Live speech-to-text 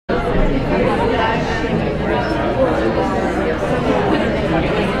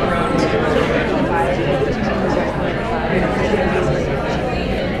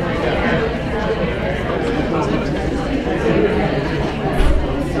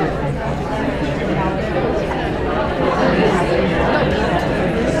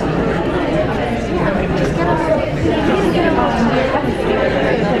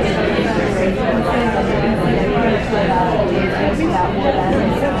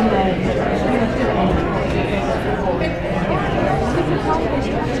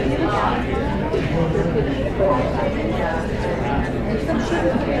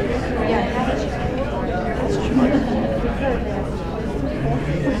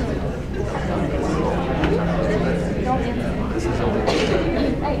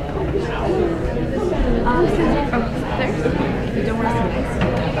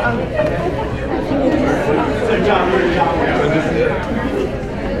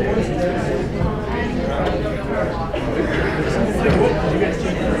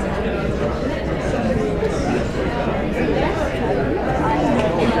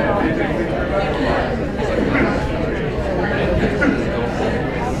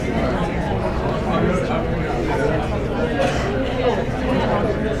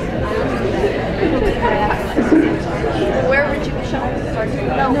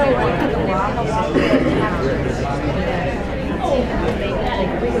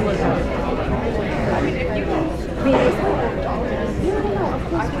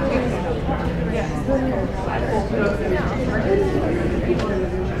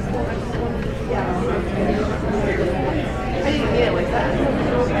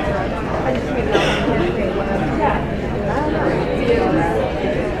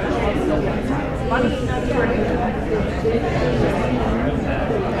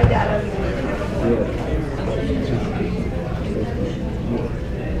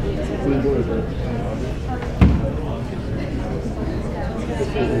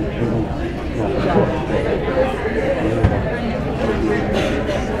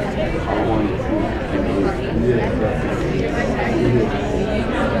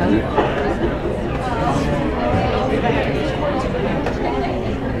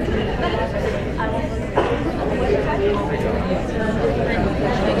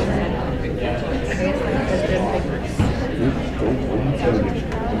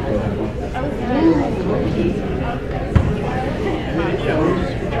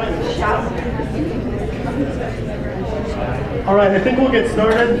All right, I think we'll get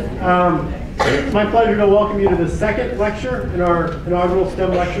started. It's my pleasure to welcome you to the second lecture in our inaugural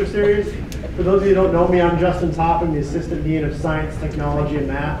STEM lecture series. For those of you who don't know me, I'm Justin Topp. I'm the Assistant Dean of Science, Technology, and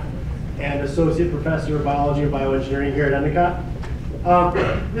Math, and Associate Professor of Biology and Bioengineering here at Endicott.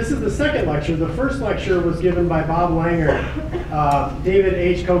 This is the second lecture. The first lecture was given by Bob Langer, David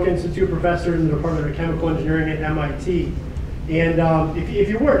H. Koch Institute Professor in the Department of Chemical Engineering at MIT. And if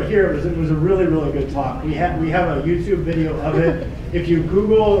you weren't here, it was a really, really good talk. We have a YouTube video of it. If you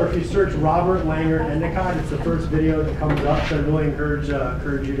Google or if you search Robert Langer Endicott, it's the first video that comes up. So I really encourage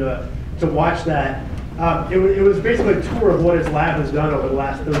you to watch that. It was basically a tour of what his lab has done over the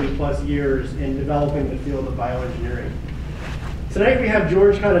last 30 plus years in developing the field of bioengineering. Tonight we have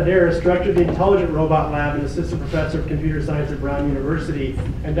George Konidaris, Director of the Intelligent Robot Lab and Assistant Professor of Computer Science at Brown University,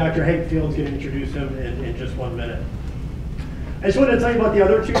 and Dr. Hank Field's going to introduce him in just 1 minute. I just wanted to tell you about the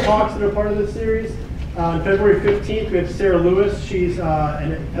other two talks that are part of this series. On February 15th, we have Sarah Lewis. She's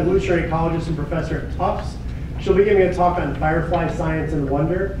an evolutionary ecologist and professor at Tufts. She'll be giving a talk on firefly science and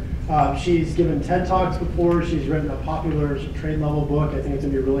wonder. She's given TED Talks before. She's written a popular trade-level book. I think it's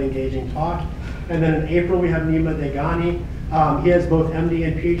going to be a really engaging talk. And then in April, we have Nima Deghani. He has both MD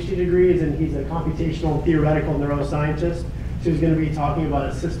and PhD degrees, and he's a computational and theoretical neuroscientist. So he's going to be talking about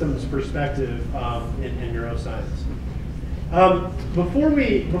a systems perspective in neuroscience.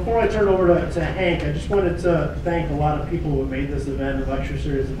 Before I turn over to Hank, I just wanted to thank a lot of people who made this event and lecture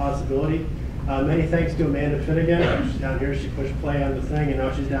series a possibility. Many thanks to Amanda Finnegan. She's down here. She pushed play on the thing, and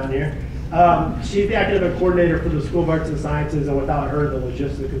now she's down here. She's the academic coordinator for the School of Arts and Sciences, and without her, the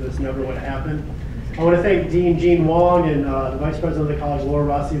logistics of this never would have happened. I want to thank Dean Gene Wong and the Vice President of the College, Laura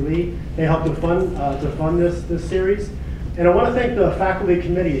Rossi Lee. They helped to fund this series. And I want to thank the faculty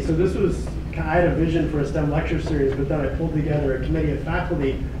committee. So this was, I had a vision for a STEM lecture series, but then I pulled together a committee of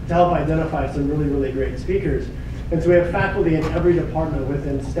faculty to help identify some really, really great speakers. And so we have faculty in every department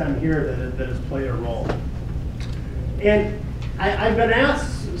within STEM here that has played a role. And I've been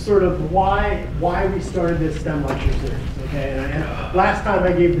asked sort of why we started this STEM lecture series. Okay, and last time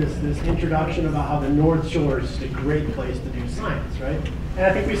I gave this introduction about how the North Shore is just a great place to do science, right? And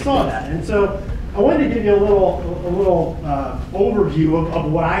I think we saw that. And so I wanted to give you a little overview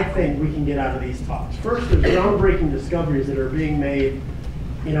of what I think we can get out of these talks. First, there's groundbreaking discoveries that are being made,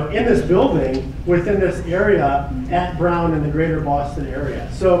 in this building within this area at Brown in the greater Boston area.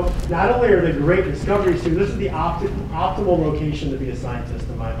 So not only are there great discoveries here, this is the optimal location to be a scientist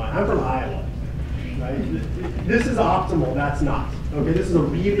in my mind. I'm from Iowa. Right? This is optimal, that's not. Okay, this is a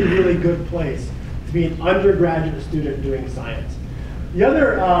really, really good place to be an undergraduate student doing science. The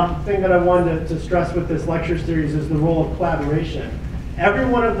other thing that I wanted to stress with this lecture series is the role of collaboration. Every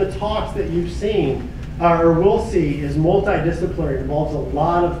one of the talks that you've seen or will see is multidisciplinary, involves a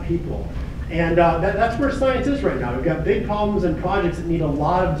lot of people. And that's where science is right now. We've got big problems and projects that need a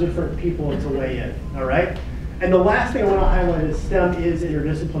lot of different people to weigh in, all right? And the last thing I want to highlight is STEM is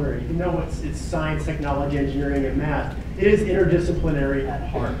interdisciplinary. Even though it's science, technology, engineering, and math, it is interdisciplinary at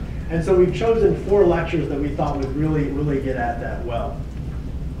heart. And so we've chosen 4 lectures that we thought would really get at that well.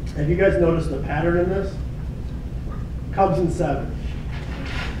 Have you guys noticed the pattern in this? Cubs in 7.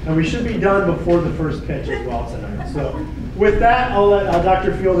 And we should be done before the first pitch as well tonight. So with that, I'll let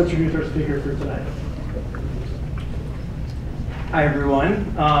Dr. Field introduce our speaker for tonight. Hi,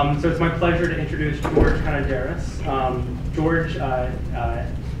 everyone. So it's my pleasure to introduce George Konidaris. George is kind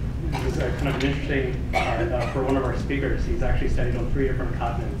of an interesting, for one of our speakers. He's actually studied on 3 different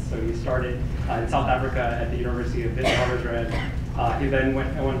continents. So he started in South Africa at the University of Witwatersrand. He then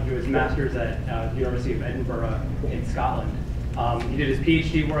went to do his master's at the University of Edinburgh in Scotland. He did his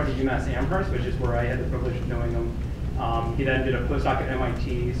PhD work at UMass Amherst, which is where I had the privilege of knowing him. He then did a postdoc at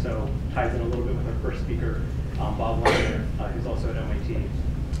MIT, so ties in a little bit with our first speaker, Bob Wonder, who's also at MIT.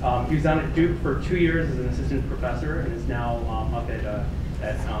 He was down at Duke for 2 years as an assistant professor and is now up at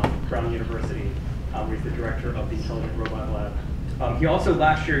Brown University, where he's the director of the Intelligent Robot Lab. He also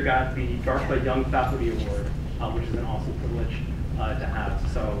last year got the DARPA Young Faculty Award, which is an awesome privilege to have.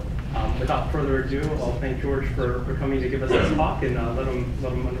 So without further ado, I'll thank George for coming to give us this talk and let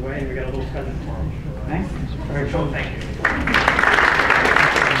him underway. And we got a little present for him. Thanks. Very cool. Thank you.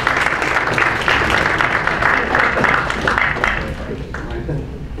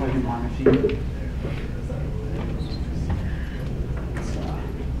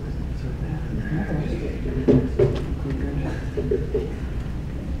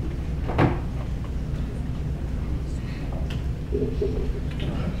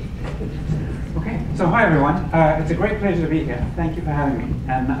 Okay, so hi everyone. It's a great pleasure to be here. Thank you for having me,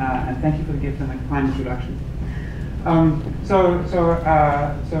 and thank you for the gift and the kind introduction. So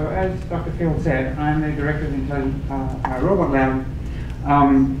as Dr. Field said, I'm the director of the Intelligent Robot Lab,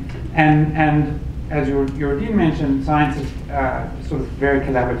 and as your dean mentioned, science is sort of very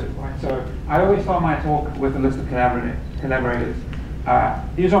collaborative, right? So I always start my talk with a list of collaborators.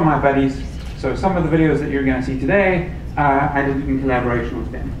 These are my buddies. So some of the videos that you're going to see today, I did in collaboration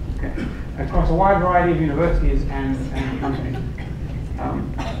with them, okay? Across a wide variety of universities and companies.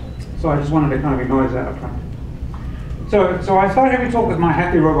 So I just wanted to kind of acknowledge that up front. So I start every talk with my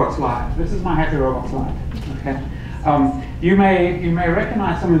happy robot slide. This is my happy robot slide, okay? You may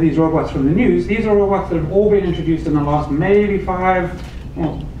recognize some of these robots from the news. These are robots that have all been introduced in the last maybe 5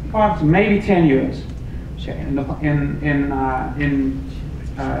 to maybe 10 years, okay, in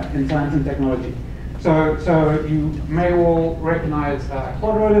science and technology. So you may all recognize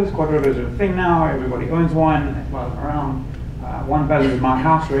quadrotors. Quadrotors are a thing now. Everybody owns one. Well, around 1 billion in my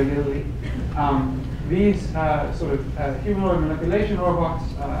house regularly. These sort of humanoid manipulation robots,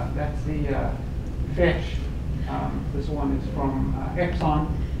 that's the Fetch. This one is from BScHons,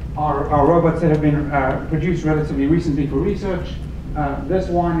 are robots that have been produced relatively recently for research. This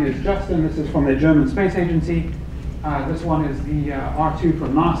one is Justin. This is from the German Space Agency. This one is the R2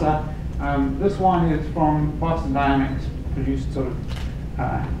 from NASA. This one is from Boston Dynamics, produced sort of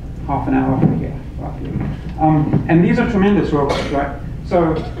half an hour from here, roughly. And these are tremendous robots, right?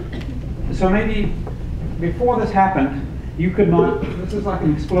 So maybe before this happened, you could not. This is like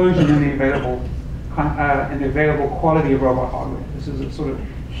an explosion in the available quality of robot hardware. This is a sort of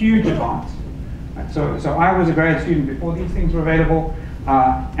huge advance. Right? So I was a grad student before these things were available,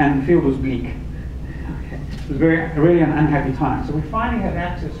 and the field was bleak. Okay. It was really an unhappy time. So we finally had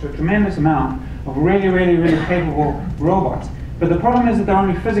access to a tremendous amount of really capable robots. But the problem is that they're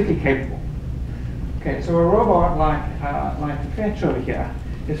only physically capable. Okay, so a robot like Fetch over here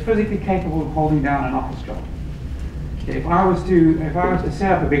is physically capable of holding down an office job. Okay, if I was to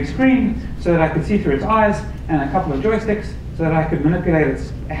set up a big screen so that I could see through its eyes and a couple of joysticks so that I could manipulate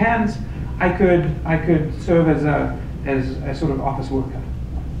its hands, I could serve as a sort of office worker.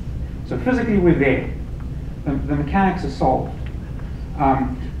 So physically we're there. The mechanics are solved.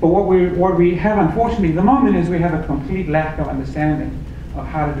 But what we have unfortunately at the moment is we have a complete lack of understanding of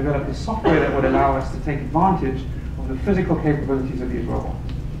how to develop the software that would allow us to take advantage of the physical capabilities of these robots.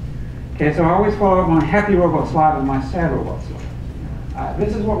 Okay, so I always follow up my happy robot slide with my sad robot slide.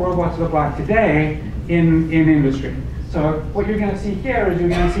 This is what robots look like today in industry. So what you're going to see here is you're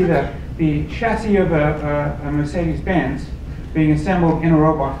going to see the chassis of a Mercedes-Benz being assembled in a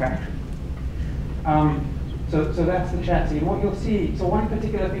robot factory. So that's the chassis. And what you'll see, so one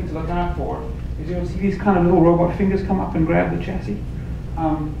particular thing to look out for is you'll see these kind of little robot fingers come up and grab the chassis.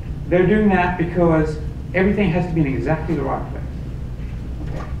 They're doing that because everything has to be in exactly the right place.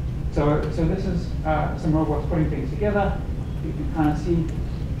 Okay. So this is some robots putting things together. You can kind of see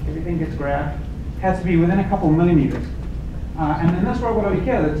everything gets grabbed. It has to be within a couple millimeters. And then this robot over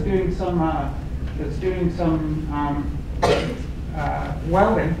here that's doing some that's doing some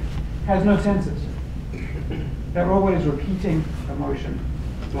welding has no sensors. That robot is repeating a motion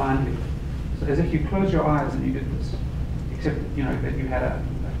blindly, so as if you close your eyes and you did this, except that you had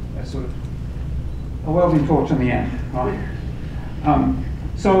a sort of a welding torch on the end, right?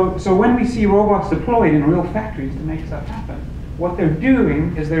 So when we see robots deployed in real factories to make stuff happen, what they're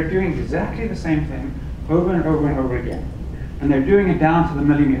doing is they're doing exactly the same thing over and over and over again, and they're doing it down to the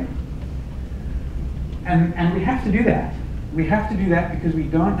millimeter. And we have to do that. We have to do that because we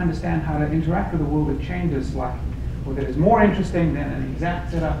don't understand how to interact with a world that changes slightly, or that is more interesting than an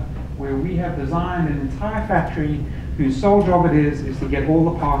exact setup where we have designed an entire factory whose sole job it is to get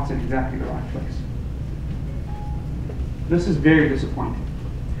all the parts in exactly the right place. This is very disappointing.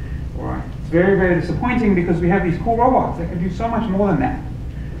 All right. It's very, very disappointing because we have these cool robots that can do so much more than that.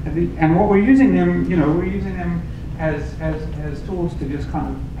 And what we're using them, we're using them as tools to just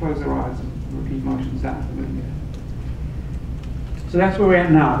kind of close their eyes and repeat motions down to the millimeter. So that's where we're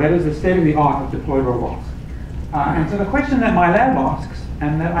at now. That is the state of the art of deployed robots. And so the question that my lab asks,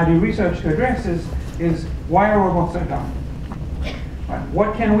 and that I do research to address, is why are robots so dumb? Right.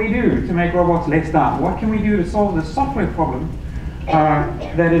 What can we do to make robots less dumb? What can we do to solve the software problem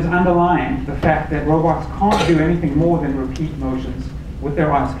that is underlying the fact that robots can't do anything more than repeat motions with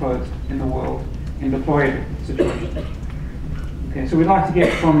their eyes closed in the world in deployed situations? Okay, so we'd like to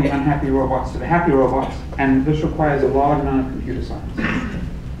get from the unhappy robots to the happy robots, and this requires a large amount of computer science.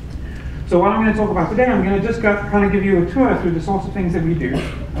 So what I'm going to talk about today, I'm going to just kind of give you a tour through the sorts of things that we do.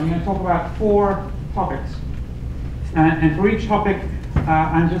 I'm going to talk about 4 topics. And for each topic,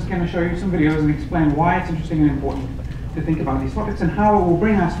 I'm just going to show you some videos and explain why it's interesting and important to think about these topics and how it will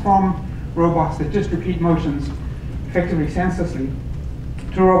bring us from robots that just repeat motions effectively senselessly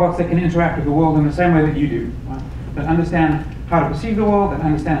to robots that can interact with the world in the same way that you do, right? That understand how to perceive the world, that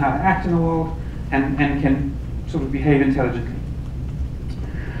understand how to act in the world, and can sort of behave intelligently.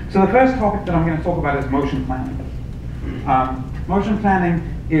 So the first topic that I'm going to talk about is motion planning. Motion planning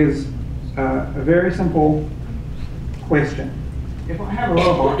is a very simple question. If I have a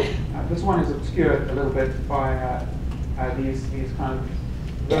robot, this one is obscured a little bit by these kind of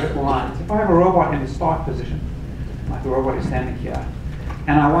vertical lines. If I have a robot in the start position, like the robot is standing here,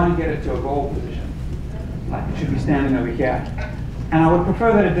 and I want to get it to a goal position, like it should be standing over here, and I would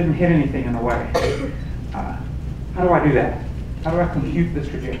prefer that it didn't hit anything in the way. How do I do that? How do I compute this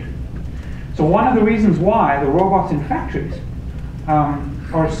trajectory? So one of the reasons why the robots in factories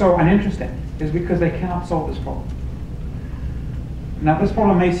are so uninteresting is because they cannot solve this problem. Now this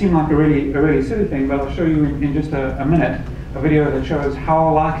problem may seem like a really silly thing, but I'll show you in just a minute a video that shows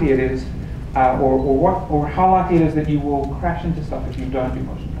how likely it is, or how likely it is that you will crash into stuff if you don't do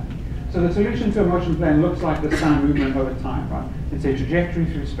motion planning. So the solution to a motion plan looks like this kind of movement over time, right? It's a trajectory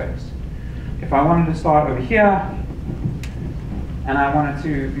through space. If I wanted to start over here, and I wanted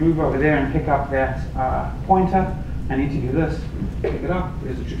to move over there and pick up that pointer, I need to do this, pick it up.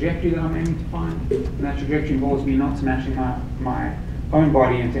 There's a trajectory that I'm aiming to find, and that trajectory involves me not smashing my own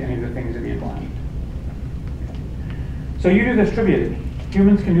body into any of the things in the environment. So you do this trivially.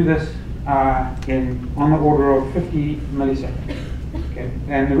 Humans can do this on the order of 50 milliseconds. Okay?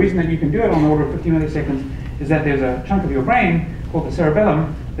 And the reason that you can do it on the order of 50 milliseconds is that there's a chunk of your brain called the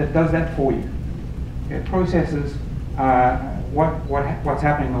cerebellum that does that for you. It processes what's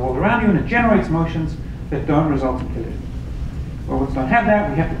happening in the world around you, and it generates motions that don't result in collision. Robots don't have that.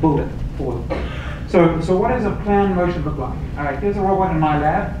 We have to build it for them. So what does a planned motion look like? All right, here's a robot in my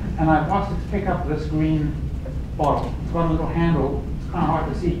lab, and I've asked it to pick up this green bottle. It's got a little handle. It's kind of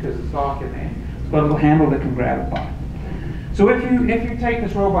hard to see because it's dark in there. It's got a little handle that can grab it by. So if you take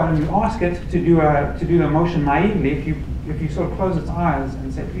this robot and you ask it to do the motion naively, if you sort of close its eyes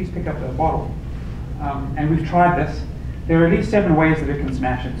and say, please pick up the bottle, and we've tried this, there are at least 7 ways that it can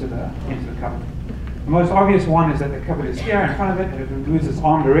smash into the cupboard. The most obvious one is that the cupboard is here in front of it, and if it moves its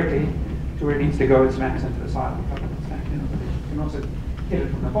arm directly to where it needs to go, it smacks into the side of the cupboard. It can also hit it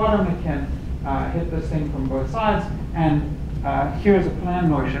from the bottom. It can hit this thing from both sides. And here's a planned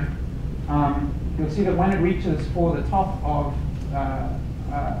motion. You'll see that when it reaches for the top of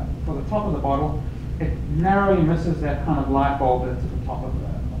the bottle, it narrowly misses that kind of light bulb that's at the top of the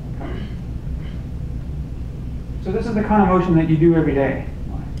cupboard. So this is the kind of motion that you do every day.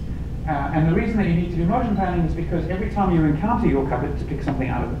 And the reason that you need to do motion planning is because every time you encounter your cupboard to pick something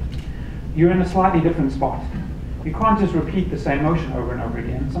out of it, you're in a slightly different spot. You can't just repeat the same motion over and over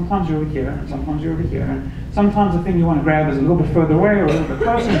again. Sometimes you're over here, and sometimes you're over here, and sometimes the thing you want to grab is a little bit further away or a little bit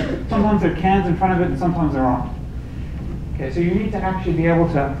closer. Sometimes there are cans in front of it, and sometimes there aren't. Okay, so you need to actually be able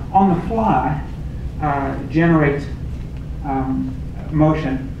to, on the fly, generate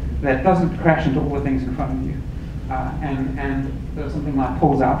motion that doesn't crash into all the things in front of you, and does something like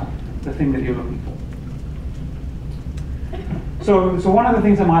pulls out the thing that you're looking for. So one of the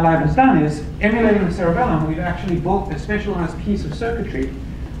things that my lab has done is, emulating the cerebellum, we've actually built a specialized piece of circuitry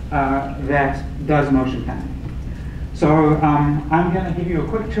that does motion planning. So I'm going to give you a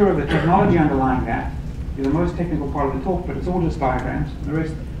quick tour of the technology underlying that. It's the most technical part of the talk, but it's all just diagrams. The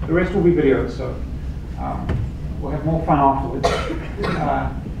rest will be videos, so we'll have more fun afterwards.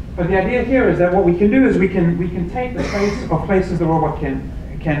 But the idea here is that what we can do is we can take the space of places the robot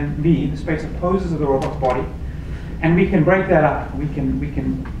can be, the space of poses of the robot's body, and we can break that up. We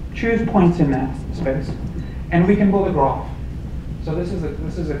can choose points in that space, and we can build a graph. So this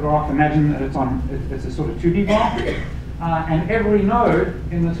is a graph. Imagine that it's a sort of 2D graph, and every node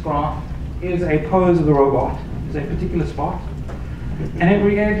in this graph is a pose of the robot, is a particular spot, and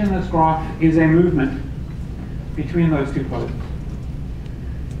every edge in this graph is a movement between those two poses.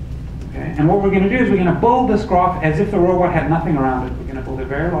 Okay? And what we're going to do is we're going to build this graph as if the robot had nothing around it. We're going to build a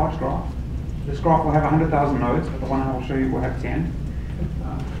very large graph. This graph will have 100,000 nodes, but the one I will show you will have 10,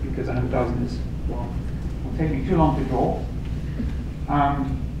 because 100,000 is, well, will take me too long to draw.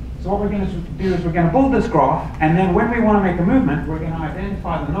 So what we're going to do is we're going to build this graph, and then when we want to make a movement, we're going to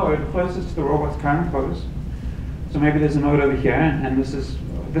identify the node closest to the robot's current pose. So maybe there's a node over here, and this is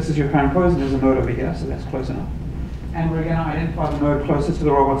your current pose, and there's a node over here, so that's close enough. And we're going to identify the node closest to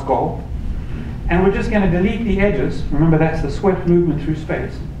the robot's goal. And we're just going to delete the edges. Remember, that's the swept movement through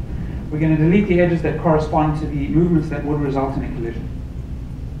space. We're going to delete the edges that correspond to the movements that would result in a collision.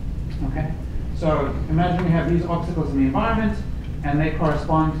 Okay? So imagine we have these obstacles in the environment, and they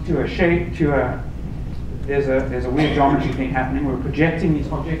correspond to a shape, there's a weird geometry thing happening. We're projecting these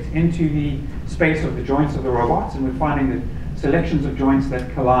objects into the space of the joints of the robots, and we're finding the selections of joints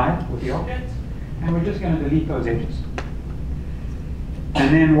that collide with the objects, and we're just going to delete those edges.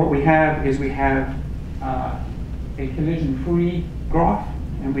 And then what we have is a collision-free graph,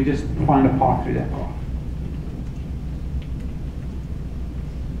 and we just find a path through that graph.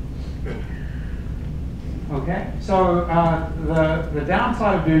 Okay, so the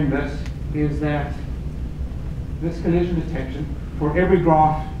downside of doing this is that this collision detection, for every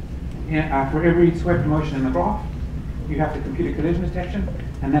graph, for every swept motion in the graph, you have to compute a collision detection,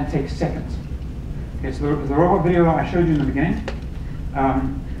 and that takes seconds. Okay, so the robot video I showed you in the beginning,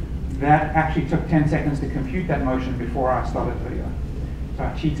 that actually took 10 seconds to compute that motion before I started the video. So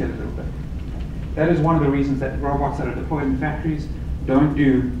I cheated a little bit. That is one of the reasons that robots that are deployed in factories don't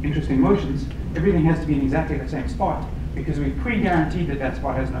do interesting motions. Everything has to be in exactly the same spot, because we pre-guaranteed that that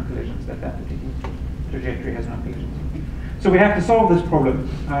spot has no collisions, that particular trajectory has no collisions. So we have to solve this problem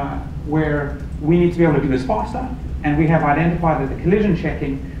where we need to be able to do this faster, and we have identified that the collision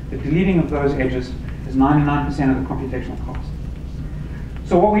checking, the deleting of those edges, is 99% of the computational cost.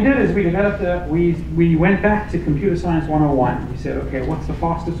 So what we did is we developed we went back to Computer Science 101. We said, okay, what's the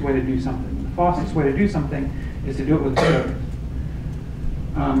fastest way to do something? The fastest way to do something is to do it with a circuit.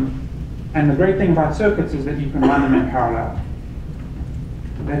 And the great thing about circuits is that you can run them in parallel.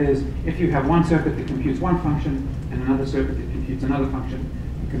 That is, if you have one circuit that computes one function and another circuit that computes another function,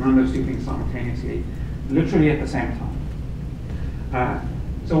 you can run those two things simultaneously, literally at the same time.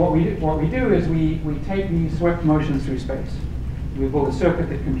 So what we do is we take these swept motions through space. We build a circuit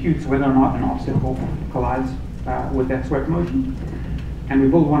that computes whether or not an obstacle collides with that swept motion, and we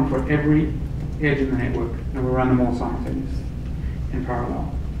build one for every edge in the network, and we run them all simultaneously in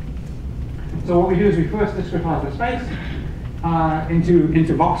parallel. So what we do is we first discretize the space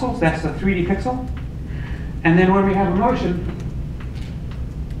into voxels. That's the 3D pixel. And then when we have a motion,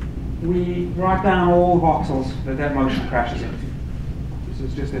 we write down all the voxels that motion crashes into. This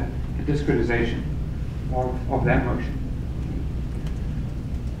is just a discretization of that motion.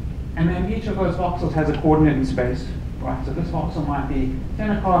 And then each of those voxels has a coordinate in space. Right? So this voxel might be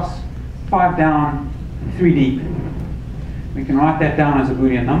 10 across, 5 down, 3 deep. We can write that down as a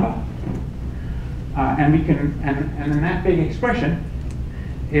Boolean number. And then that big expression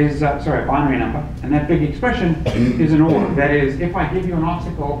is, sorry, a binary number, and that big expression is an OR. That is, if I give you an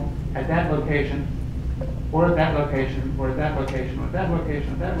obstacle at that location, or at that location, or at that location, or at that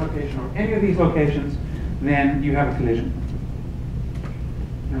location, or that location, or any of these locations, then you have a collision.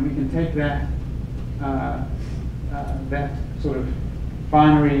 And we can take that, that sort of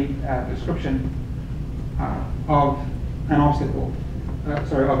binary description of an obstacle,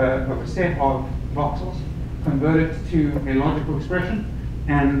 of a set of voxels, convert it to a logical expression,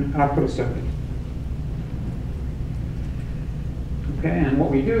 and output a circuit. Okay, and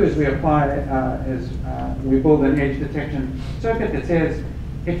what we do is we apply, we build an edge detection circuit that says,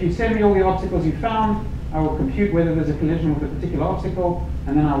 if you send me all the obstacles you found, I will compute whether there's a collision with a particular obstacle,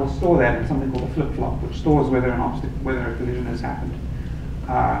 and then I will store that in something called a flip-flop, which stores whether a collision has happened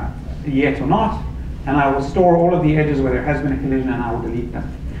yet or not. And I will store all of the edges where there has been a collision, and I will delete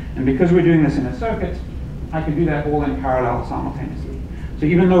them. And because we're doing this in a circuit, I can do that all in parallel simultaneously. So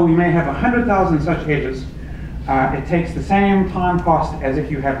even though we may have 100,000 such edges, it takes the same time cost as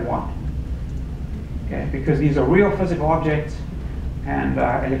if you had one. Okay? Because these are real physical objects, and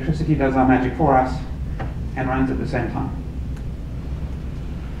electricity does our magic for us and runs at the same time.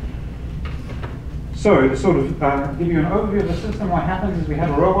 So to sort of give you an overview of the system, what happens is we have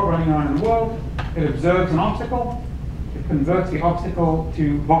a robot running around in the world. It observes an obstacle. It converts the obstacle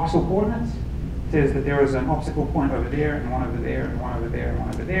to voxel coordinates. It says that there is an obstacle point over there, and one over there, and one over there, and one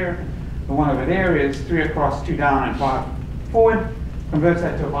over there. The one over there is 3 across, 2 down, and 5 forward. Converts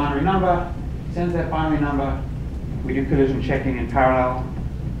that to a binary number. Sends that binary number. We do collision checking in parallel.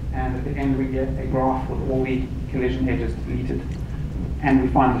 And at the end we get a graph with all the collision edges deleted. And we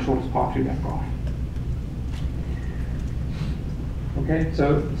find the shortest path through that graph. Okay,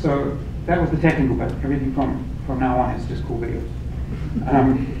 so that was the technical bit. Everything from now on is just cool videos.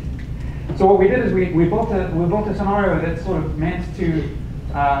 So what we did is we built a scenario that's sort of meant to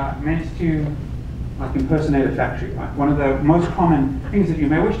like impersonate a factory. Right? One of the most common things that you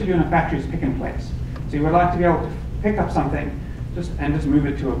may wish to do in a factory is pick and place. So you would like to be able to pick up something and just move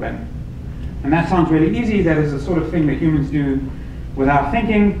it to a bin. And that sounds really easy. That is the sort of thing that humans do without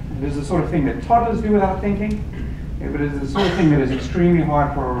thinking. It is the sort of thing that toddlers do without thinking. But it is the sort of thing that is extremely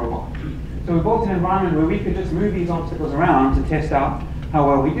hard for a robot. So we built an environment where we could just move these obstacles around to test out how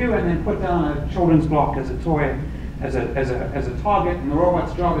well we do, and then put down a children's block as a toy, as a target, and the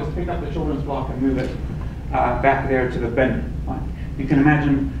robot's job is to pick up the children's block and move it back there to the bin. Right? You can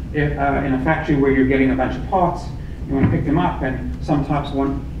imagine if, in a factory where you're getting a bunch of parts, you want to pick them up, and some types go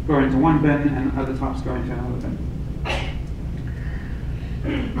into one bin, and other types go into another bin.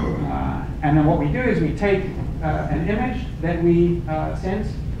 And then what we do is we take an image that we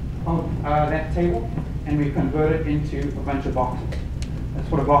sense of that table, and we convert it into a bunch of boxes. That's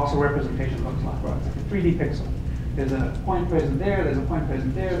what a voxel representation looks like, right? It's like a 3D pixel. There's a point present there, there's a point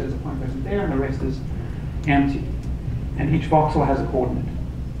present there, there's a point present there, and the rest is empty. And each voxel has a coordinate.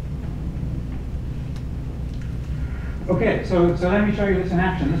 Okay, so let me show you this in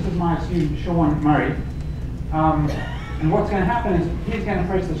action. This is my student, Sean Murray. And what's going to happen is he's going to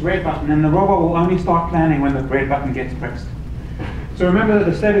press this red button, and the robot will only start planning when the red button gets pressed. So remember that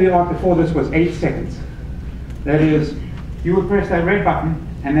the state of the art before this was 8 seconds. That is, you would press that red button,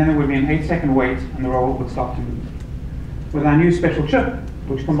 and then there would be an 8-second wait, and the robot would start to move. With our new special chip,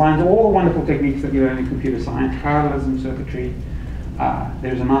 which combines all the wonderful techniques that you learn in computer science, parallelism, circuitry,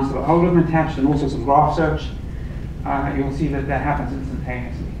 there's a nice little algorithm attached, and also some graph search. You'll see that that happens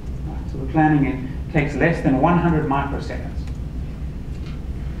instantaneously. Right, so the planning takes less than 100 microseconds.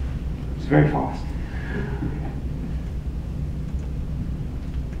 It's very fast.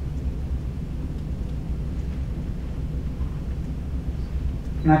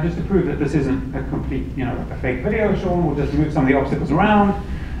 Now, just to prove that this isn't a complete, a fake video, Sean will just move some of the obstacles around.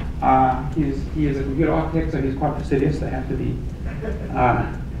 He is a computer architect, so he's quite fastidious. They have to be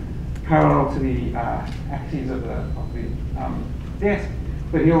parallel to the axes of the desk.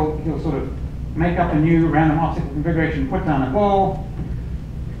 But he'll sort of make up a new random obstacle configuration, put down a goal,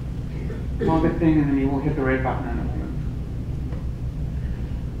 target thing, and then he will hit the red button and it will move.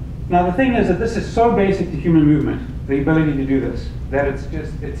 Now, the thing is that this is so basic to human movement, the ability to do this, that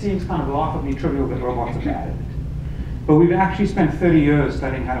it seems kind of laughably trivial that robots are bad at it. But we've actually spent 30 years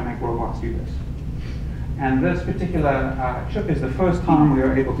studying how to make robots do this. And this particular chip is the first time we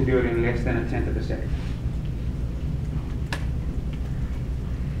were able to do it in less than a tenth of a second.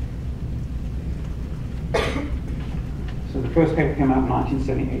 So the first paper came out in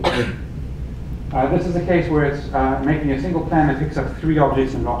 1978. This is a case where it's making a single plan that picks up 3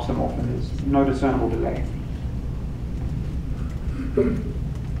 objects and drops them off, and there's no discernible delay.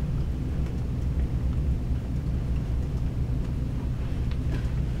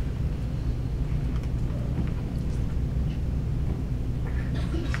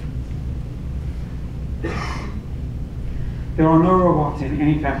 There are no robots in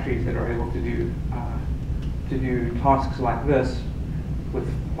any factories that are able to do tasks like this with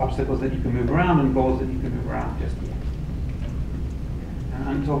obstacles that you can move around and goals that you can move around just yet. And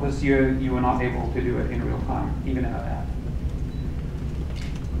until this year, you were not able to do it in real time, even in a lab.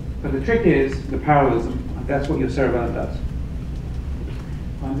 But the trick is the parallelism. That's what your cerebellum does. It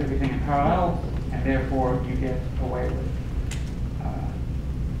runs everything in parallel, and therefore you get away with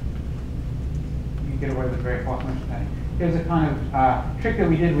very fast motion planning. Here's a kind of trick that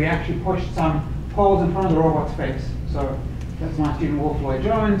we did. We actually pushed some poles in front of the robot's face. So that's my student Wolf Lloyd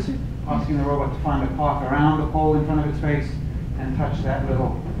Jones asking the robot to find a path around the pole in front of its face and touch that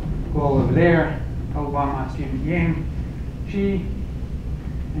little ball over there, held by my student Ying Chi.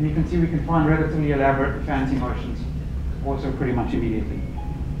 And you can see we can find relatively elaborate fancy motions also pretty much immediately.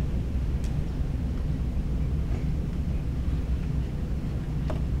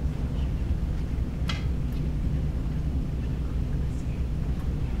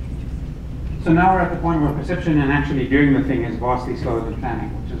 So now we're at the point where perception and actually doing the thing is vastly slower than planning,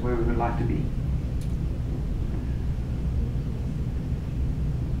 which is where we would like to be.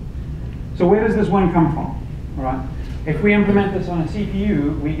 So where does this one come from? All right. If we implement this on a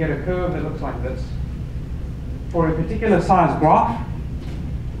CPU, we get a curve that looks like this. For a particular size graph,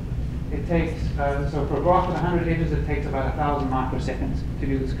 it takes, so for a graph with 100 edges, it takes about 1,000 microseconds to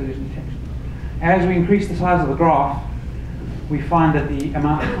do this collision detection. As we increase the size of the graph, we find that the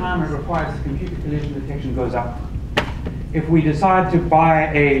amount of time it requires to compute the collision detection goes up. If we decide to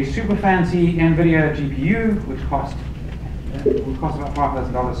buy a super fancy NVIDIA GPU, which would cost about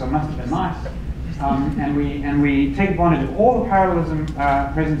 $5,000, so it must have been nice, and we take advantage of all the parallelism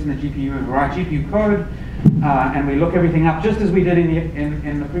present in the GPU, and we write GPU code, and we look everything up just as we did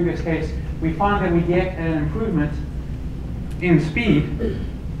in the previous case, we find that we get an improvement in speed,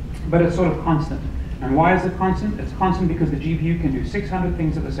 but it's sort of constant. And why is it constant? It's constant because the GPU can do 600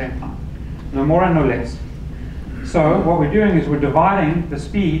 things at the same time, no more and no less. So what we're doing is we're dividing the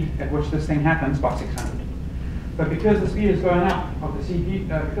speed at which this thing happens by 600. But because the speed is going up of the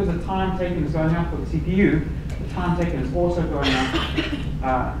CPU, because the time taken is going up for the CPU, the time taken is also going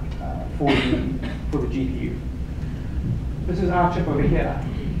up for the GPU. This is our chip over here.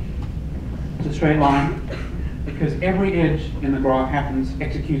 It's a straight line. Because every edge in the graph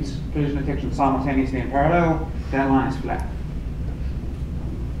executes collision detection simultaneously in parallel, that line is flat.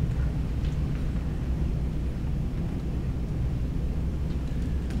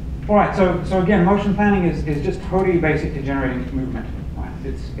 All right, so again, motion planning is just totally basic to generating movement. Right?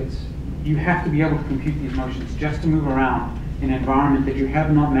 You have to be able to compute these motions just to move around in an environment that you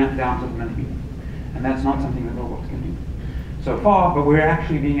have not mapped down to the millimeter. And that's not something that robots can do so far, but we're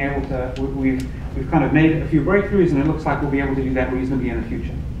actually being able to, we've kind of made a few breakthroughs, and it looks like we'll be able to do that reasonably in the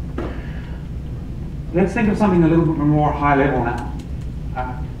future. Let's think of something a little bit more high level now.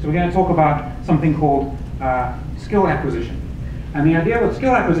 So we're going to talk about something called skill acquisition. And the idea with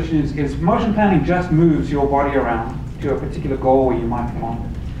skill acquisition is motion planning just moves your body around to a particular goal where you might command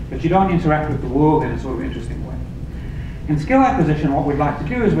it. But you don't interact with the world in a sort of interesting way. In skill acquisition, what we'd like to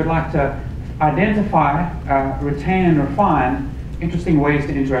do is we'd like to identify, retain, and refine interesting ways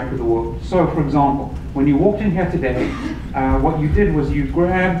to interact with the world. So, for example, when you walked in here today, what you did was you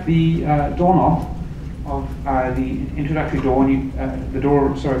grabbed the doorknob of the introductory door, and the door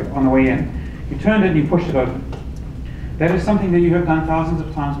on the way in. You turned it and you pushed it open. That is something that you have done thousands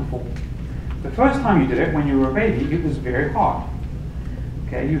of times before. The first time you did it, when you were a baby, it was very hard.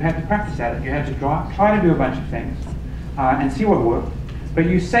 Okay, you had to practice at it. You had to try to do a bunch of things and see what worked. But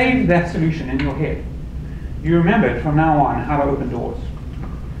you saved that solution in your head. You remembered from now on how to open doors.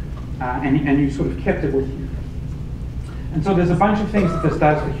 And you sort of kept it with you. And so there's a bunch of things that this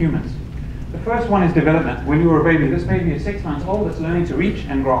does for humans. The first one is development. When you were a baby, this baby is 6 months old, it's learning to reach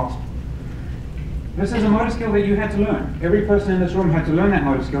and grasp. This is a motor skill that you had to learn. Every person in this room had to learn that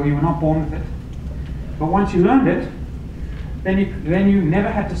motor skill. You were not born with it. But once you learned it, then you never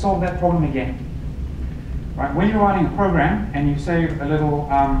had to solve that problem again. Right? When you're writing a program and you save a little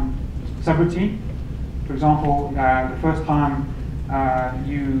subroutine, for example, the first time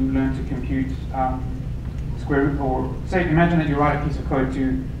you learn to compute square root, or say, imagine that you write a piece of code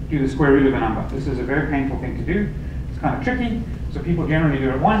to do the square root of a number. This is a very painful thing to do. It's kind of tricky, so people generally do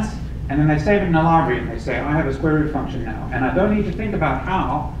it once, and then they save it in a library, and they say, I have a square root function now, and I don't need to think about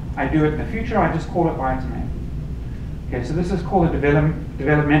how I do it in the future, I just call it by its name. Okay, so this is called a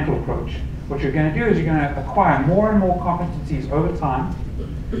developmental approach. What you're going to do is you're going to acquire more and more competencies over time,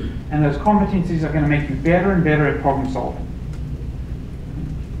 and those competencies are going to make you better and better at problem solving.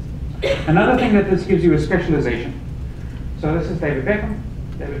 Another thing that this gives you is specialization. So this is David Beckham.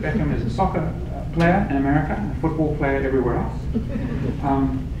 David Beckham is a soccer player in America, and a football player everywhere else.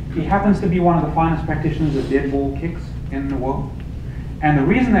 He happens to be one of the finest practitioners of dead ball kicks in the world. And the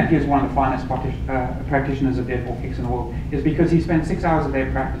reason that he is one of the finest practitioners of dead ball kicks in the world is because he spent 6 hours a day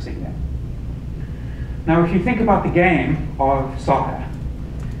practicing them. Now, if you think about the game of soccer,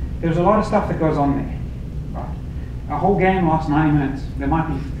 there's a lot of stuff that goes on there. Right? A whole game lasts 90 minutes. There might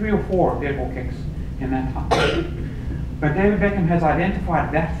be 3 or 4 dead ball kicks in that time. But David Beckham has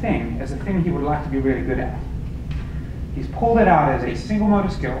identified that thing as a thing he would like to be really good at. He's pulled it out as a single motor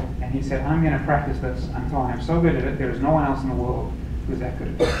skill, and he said, I'm going to practice this until I am so good at it, there is no one else in the world who's that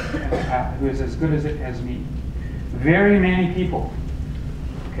good at it, who is as good at it as me. Very many people,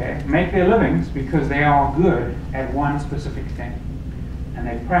 okay, make their livings because they are good at one specific thing, and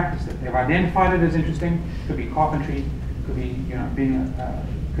they've practiced it. They've identified it as interesting. Could be carpentry, could be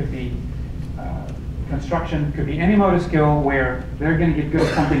could be construction, could be any motor skill where they're going to get good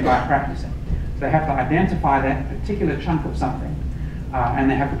at something by practicing. They have to identify that particular chunk of something, and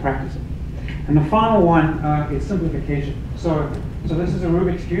they have to practice it. And the final one is simplification. So this is a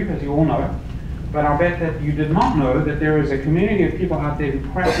Rubik's Cube, as you all know, but I'll bet that you did not know that there is a community of people out there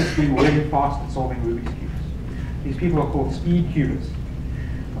who practice being really fast at solving Rubik's Cubes. These people are called speed cubers.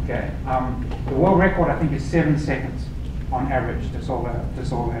 Okay, the world record, I think, is 7 seconds on average to solve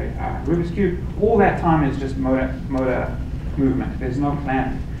a Rubik's Cube. All that time is just motor movement. There's no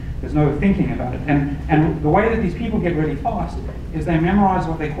planning. There's no thinking about it. And the way that these people get really fast is they memorize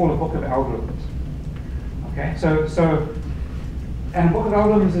what they call a book of algorithms. Okay, and a book of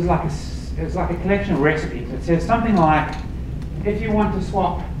algorithms is like a collection of recipes. It says something like, if you want to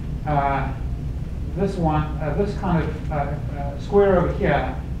swap this kind of square over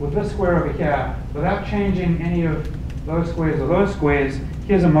here with this square over here without changing any of those squares or those squares,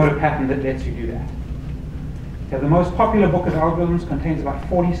 here's a motor pattern that lets you do that. Okay, the most popular book of algorithms contains about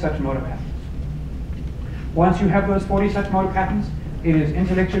 40 such motor patterns. Once you have those 40 such motor patterns, it is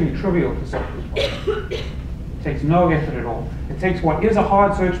intellectually trivial to solve this problem. It takes no effort at all. It takes what is a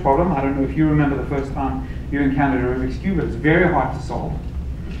hard search problem. I don't know if you remember the first time you encountered a Rubik's Cube, but it's very hard to solve.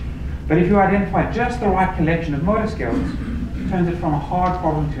 But if you identify just the right collection of motor skills, it turns it from a hard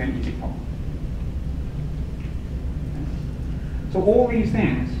problem to an easy problem. So all these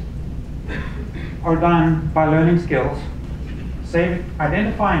things are done by learning skills,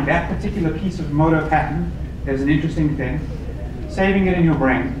 identifying that particular piece of motor pattern as an interesting thing, saving it in your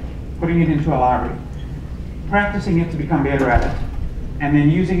brain, putting it into a library, practicing it to become better at it, and then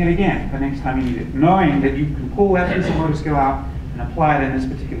using it again the next time you need it, knowing that you can pull that piece of motor skill out and apply it in this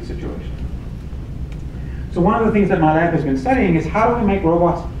particular situation. So one of the things that my lab has been studying is how do we make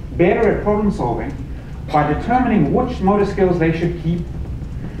robots better at problem solving by determining which motor skills they should keep,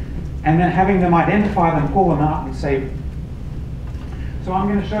 and then having them identify them, pull them out, and save them. So I'm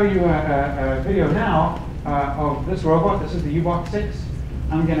going to show you a video now of this robot. This is the U-Bot 6.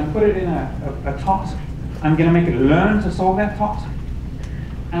 I'm going to put it in a task. I'm going to make it learn to solve that task.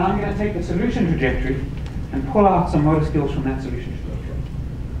 And I'm going to take the solution trajectory and pull out some motor skills from that solution trajectory.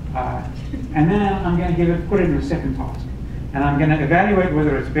 And then I'm going to put it in a second task. And I'm going to evaluate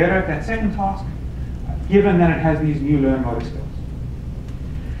whether it's better at that second task, given that it has these new learned motor skills.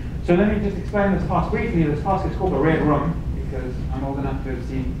 So let me just explain this task briefly. This task is called the Red Room, because I'm old enough to have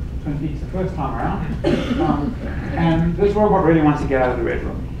seen Twin Peaks the first time around. And this robot really wants to get out of the Red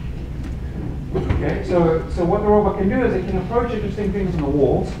Room. Okay, so what the robot can do is it can approach interesting things on the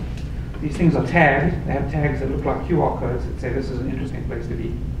walls. These things are tagged. They have tags that look like QR codes that say this is an interesting place to be.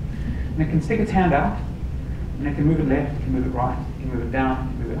 And it can stick its hand out, and it can move it left, it can move it right, it can move it down, it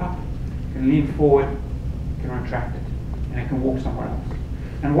can move it up, it can lean forward, it can retract it, and it can walk somewhere else.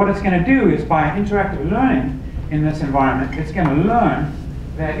 And what it's going to do is, by interactive learning in this environment, it's going to learn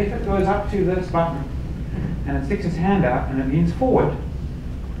that if it goes up to this button and it sticks its hand out and it leans forward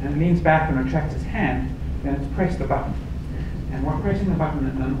and it leans back and retracts its hand, then it's pressed the button. And what pressing the button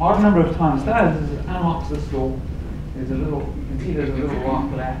an odd number of times does is it unlocks this door. There's a little, you can see there's a little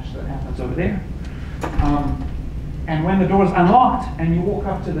lock latch that happens over there. And when the door is unlocked and you walk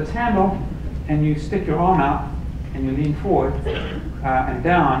up to this handle and you stick your arm out and you lean forward and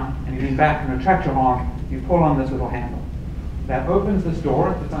down and you lean back and retract your arm, you pull on this little handle. That opens this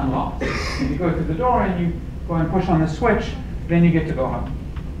door if it's unlocked. And you go through the door and you go and push on the switch, then you get to go home.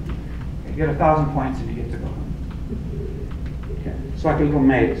 You get 1,000 points and you get to go home. Okay. It's like a little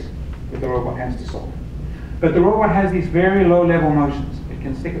maze that the robot has to solve. But the robot has these very low-level motions. It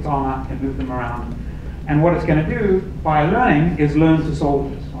can stick its arm out, can move them around. And what it's going to do by learning is learn to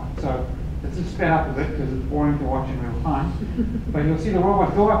solve this. Right? So let's just sped up a bit because it's boring to watch in real time. But you'll see the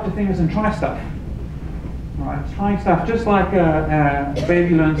robot go up to things and try stuff. Right? It's trying stuff just like a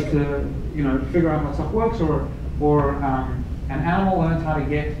baby learns to figure out how stuff works, or an animal learns how to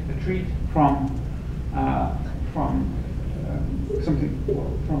get a treat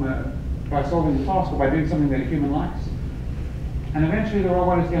by solving the task or by doing something that a human likes. And eventually the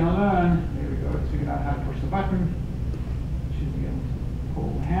robot is going to learn, there we go, it's figured out how to push the button, it should be able to pull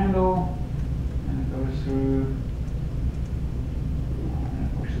the handle, and it goes through, and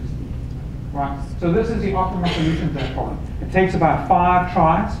it pushes. Right, so this is the optimal solution to that problem. It takes about 5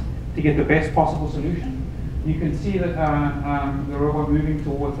 tries to get the best possible solution. You can see that the robot moving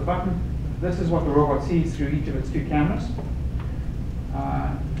towards the button. This is what the robot sees through each of its two cameras.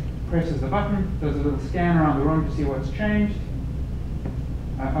 Presses the button, does a little scan around the room to see what's changed.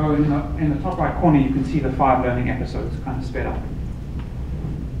 In the top right corner, you can see the 5 learning episodes kind of sped up.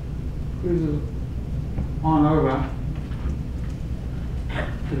 Cruises on over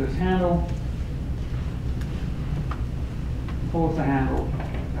to this handle, pulls the handle,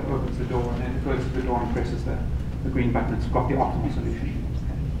 that opens the door, and then it goes to the door and presses the green button. It's got the optimal solution.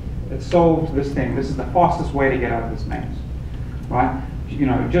 It solved this thing. This is the fastest way to get out of this maze, right? You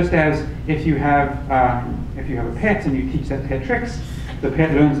know, just as if you have a pet and you teach that pet tricks, the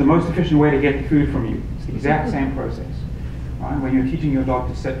pet learns the most efficient way to get the food from you. It's the exact same process, right? When you're teaching your dog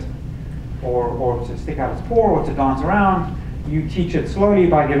to sit, or to stick out its paw, or to dance around, you teach it slowly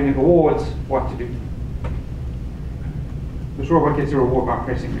by giving it rewards what to do. This robot gets a reward by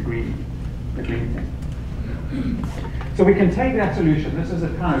pressing the green thing. So we can take that solution. This is a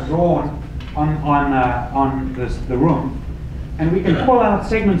kind of drawn on the room, and we can pull out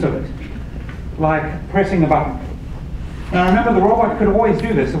segments of it, like pressing the button. Now remember, the robot could always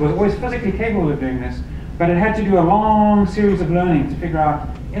do this. It was always physically capable of doing this, but it had to do a long series of learning to figure out,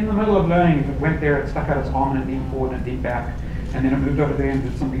 in the middle of learning, if it went there, it stuck out its arm and it leaned forward and it leaned back, and then it moved over there and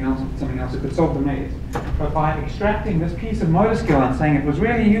did something else, it could solve the maze. But by extracting this piece of motor skill and saying it was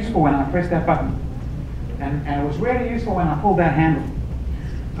really useful when I pressed that button, and it was really useful when I pulled that handle,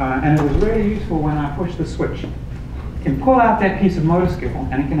 and it was really useful when I pushed the switch, it can pull out that piece of motor skill,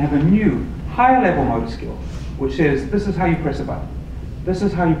 and it can have a new, higher level motor skill, which says, this is how you press a button, this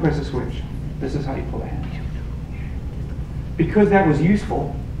is how you press a switch, this is how you pull a handle. Because that was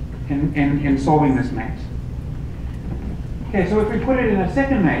useful in solving this maze. Okay, so if we put it in a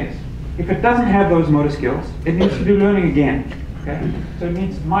second maze, if it doesn't have those motor skills, it needs to do learning again. Okay? So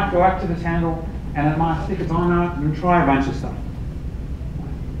it might go up to this handle, and it might stick its arm out and try a bunch of stuff.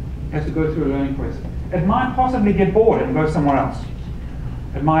 It has to go through a learning process. It might possibly get bored and go somewhere else.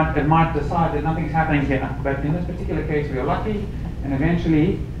 It might decide that nothing's happening here. But in this particular case, we are lucky, and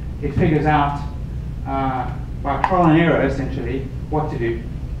eventually it figures out, by trial and error, essentially, what to do.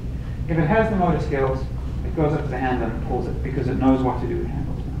 If it has the motor skills, it goes up to the handle and pulls it, because it knows what to do with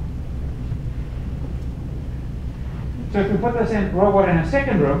handles now. So if we put this robot in a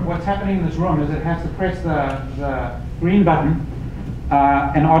second room, what's happening in this room is it has to press the green button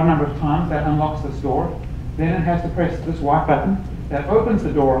an odd number of times. That unlocks this door. Then it has to press this white button. That opens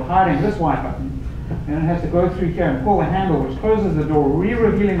the door, hiding this white button. And it has to go through here and pull the handle, which closes the door,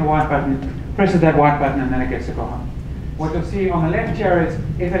 re-revealing the white button, presses that white button, and then it gets to go home. What you'll see on the left here is,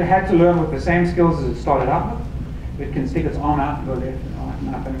 if it had to learn with the same skills as it started out with, it can stick its arm out and go left and right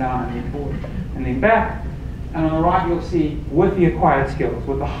and up and down and lean forward and lean back. And on the right you'll see, with the acquired skills,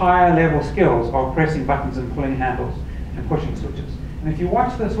 with the higher level skills of pressing buttons and pulling handles and pushing switches. And if you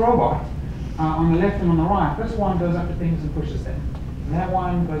watch this robot, on the left and on the right, this one goes up to things and pushes them. And that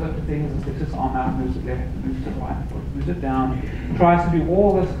one goes up to things and sticks its arm out, moves it left, moves it right, moves it down, tries to do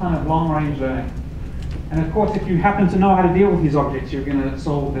all this kind of long-range learning. And of course, if you happen to know how to deal with these objects, you're going to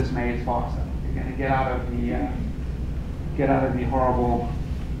solve this maze faster. You're going to get out of the horrible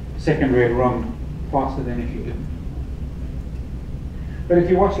second red room faster than if you didn't. But if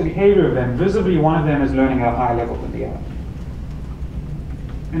you watch the behavior of them, visibly one of them is learning at a higher level than the other.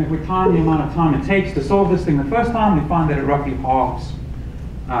 And if we time the amount of time it takes to solve this thing the first time, we find that it roughly halves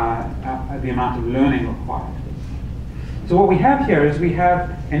the amount of learning required. So what we have here is we have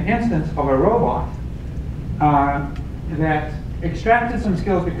an instance of a robot that extracted some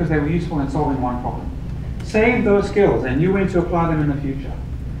skills because they were useful in solving one problem, saved those skills and knew when to apply them in the future,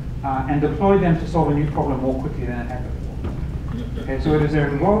 and deployed them to solve a new problem more quickly than it had before. Okay, so it is a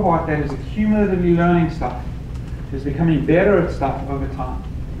robot that is accumulatively learning stuff, is becoming better at stuff over time,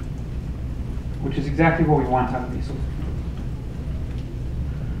 which is exactly what we want out of these sorts of things.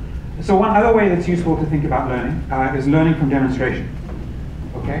 So one other way that's useful to think about learning is learning from demonstration.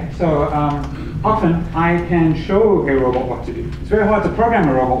 Okay, so often I can show a robot what to do. It's very hard to program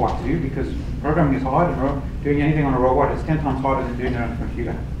a robot what to do, because programming is hard, and doing anything on a robot is 10 times harder than doing it on a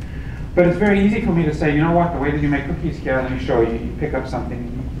computer. But it's very easy for me to say, you know what, the way that you make cookies here, let me show you. You pick up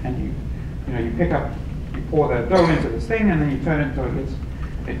something, and you pour the dough into this thing, and then you turn it until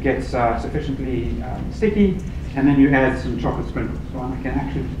it gets sufficiently sticky, and then you add some chocolate sprinkles. So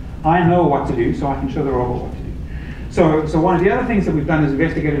I know what to do, so I can show the robot what to do. So one of the other things that we've done is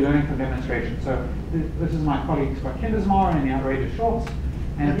investigated learning from demonstration. So this is my colleague Scott Kindersmar in the Outrageous Shorts,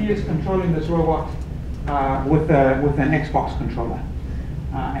 and he is controlling this robot with an Xbox controller.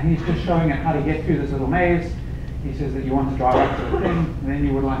 And he's just showing it how to get through this little maze. He says that you want to drive up to the thing, and then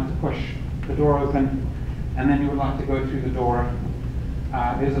you would like to push the door open, and then you would like to go through the door.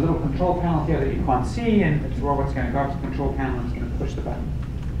 There's a little control panel here that you can't see, and the robot's going to go up to the control panel and it's going to push the button.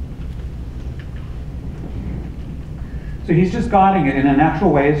 So he's just guiding it in a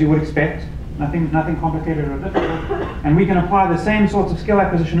natural way as you would expect, nothing complicated or difficult. And we can apply the same sorts of skill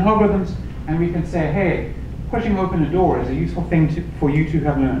acquisition algorithms, and we can say, hey, pushing open a door is a useful thing for you to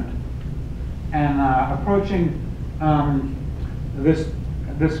have learned. And approaching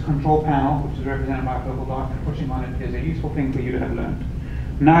this control panel, which is represented by a purple dot, and pushing on it is a useful thing for you to have learned.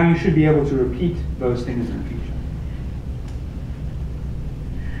 Now you should be able to repeat those things in the future.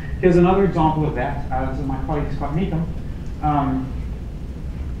 Here's another example of that. This is my colleague Scott Meekham,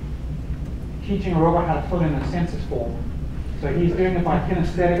 teaching a robot how to fill in a census form. So he's doing it by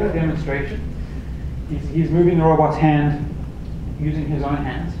kinesthetic demonstration. He's moving the robot's hand using his own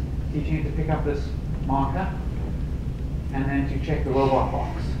hands, teaching it to pick up this marker, and then to check the robot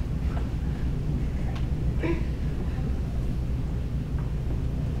box.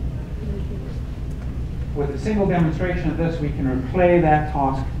 With a single demonstration of this, we can replay that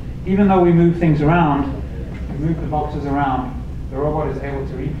task. Even though we move things around, we move the boxes around, the robot is able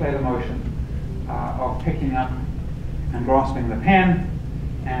to replay the motion of picking up and grasping the pen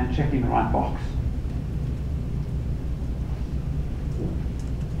and checking the right box.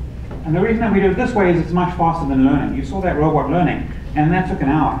 And the reason that we do it this way is it's much faster than learning. You saw that robot learning, and that took an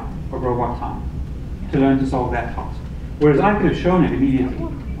hour of robot time to learn to solve that task. Whereas I could have shown it immediately.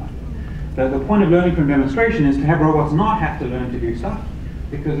 The point of learning from demonstration is to have robots not have to learn to do stuff,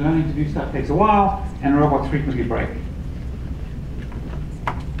 because learning to do stuff takes a while, and robots frequently break.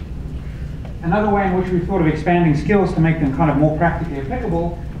 Another way in which we've thought of expanding skills to make them kind of more practically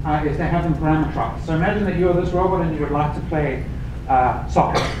applicable is to have them parameterized. So imagine that you're this robot and you would like to play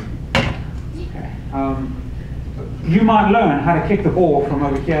soccer. Okay. You might learn how to kick the ball from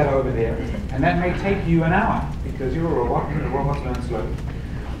over here to over there, and that may take you an hour because you're a robot and the robots learn slowly.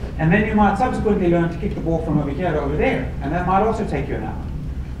 And then you might subsequently learn to kick the ball from over here to over there, and that might also take you an hour.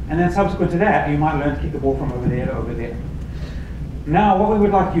 And then subsequent to that, you might learn to kick the ball from over there to over there. Now, what we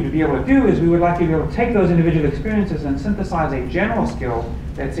would like you to be able to do is we would like you to be able to take those individual experiences and synthesize a general skill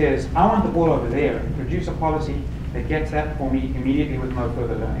that says, I want the ball over there, and produce a policy that gets that for me immediately with no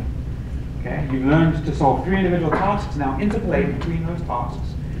further learning. Okay? You've learned to solve 3 individual tasks, now interplay between those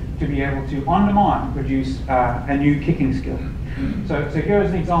tasks to be able to, on demand, produce a new kicking skill. So here's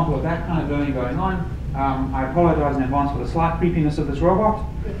an example of that kind of learning going on. I apologize in advance for the slight creepiness of this robot.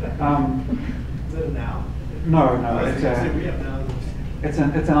 Now? No, it's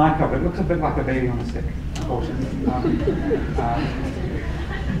an eye cover. It looks a bit like a baby on a stick, unfortunately.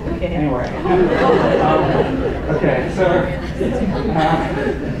 Anyway. Okay,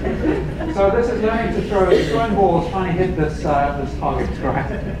 so this is learning to throw throwing balls, trying to hit this target, right?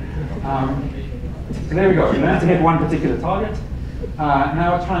 So there we go. We learn to hit one particular target.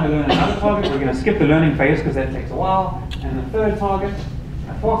 Now it's trying to learn another target. We're going to skip the learning phase because that takes a while. And a third target,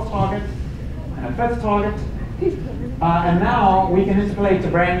 a fourth target, and a fifth target. And now we can interpolate to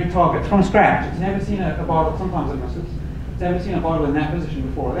brand new targets from scratch. It's never seen a bottle, sometimes it misses. It's never seen a bottle in that position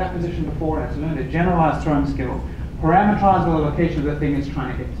before, or that position before, and it's learned a generalized throwing skill, parameterized the location of the thing it's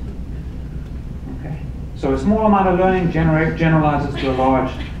trying to hit. Okay. So a small amount of learning generalizes to a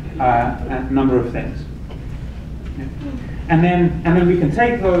large number of things. Yeah. And then we can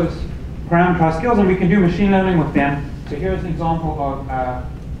take those parameterized skills and we can do machine learning with them. So here's an example of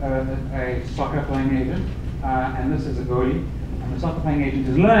a soccer playing agent, and this is a goalie. And the soccer playing agent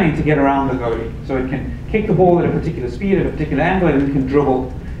is learning to get around the goalie. So it can kick the ball at a particular speed, at a particular angle, and it can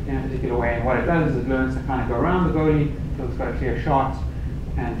dribble in a particular way. And what it does is it learns to kind of go around the goalie until it's got a clear shot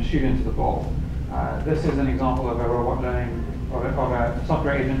and shoot into the ball. This is an example of a robot learning, of a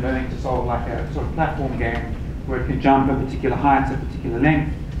software agent learning to solve like a sort of platform game where it can jump a particular height, a particular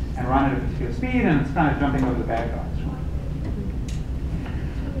length, and run at a particular speed, and it's kind of jumping over the bad guys.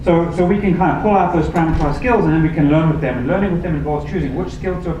 Right? So we can kind of pull out those parameterized skills, and then we can learn with them. And learning with them involves choosing which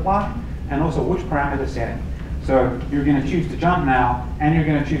skill to apply, and also which parameter setting. So you're going to choose to jump now, and you're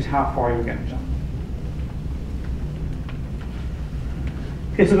going to choose how far you're going to jump.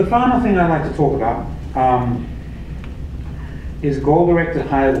 Okay, so the final thing I'd like to talk about is goal-directed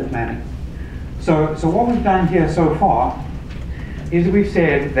high-level planning. So what we've done here so far is we've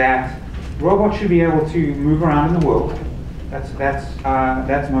said that robots should be able to move around in the world.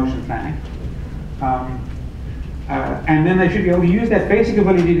 That's motion planning. And then they should be able to use that basic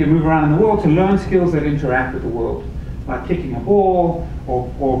ability to move around in the world to learn skills that interact with the world, like kicking a ball,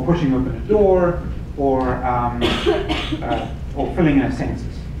 or pushing open a door, or filling in a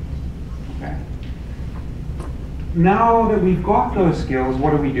census. Okay. Now that we've got those skills, what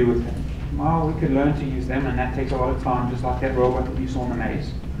do we do with them? Well, we could learn to use them, and that takes a lot of time, just like that robot that you saw in the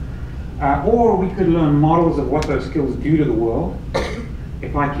maze. Or we could learn models of what those skills do to the world.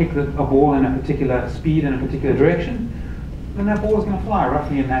 If I kick a ball in a particular speed in a particular direction, then that ball is going to fly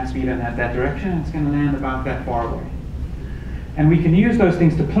roughly in that speed and that direction, and it's going to land about that far away. And we can use those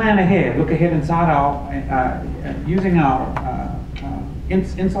things to plan ahead, look ahead inside our, using our,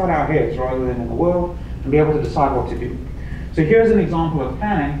 inside our heads rather than in the world, and be able to decide what to do. So here's an example of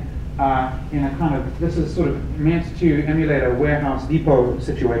planning in a kind of, this is sort of meant to emulate a warehouse depot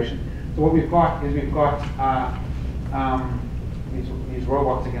situation. So what we've got is we've got, these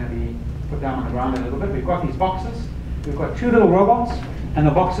robots are going to be put down on the ground a little bit. We've got these boxes. We've got two little robots, and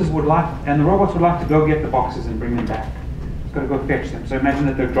the robots would like to go get the boxes and bring them back. It's got to go fetch them. So imagine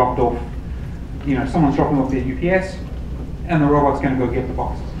that they're dropped off. You know, someone's dropping off their UPS, and the robot's going to go get the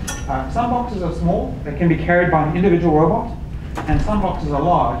boxes. Some boxes are small; they can be carried by an individual robot, and some boxes are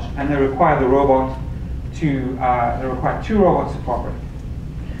large, and they require the robot to. They require two robots to cooperate.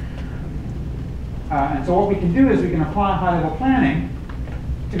 And so what we can do is we can apply high-level planning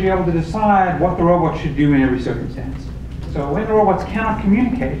to be able to decide what the robot should do in every circumstance. So when the robots cannot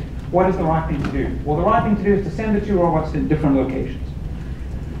communicate, what is the right thing to do? Well, the right thing to do is to send the two robots to different locations.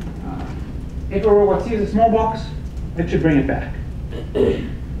 If a robot sees a small box, it should bring it back.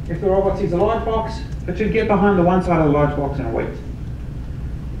 If the robot sees a large box, it should get behind the one side of the large box and wait.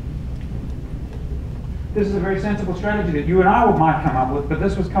 This is a very sensible strategy that you and I might come up with, but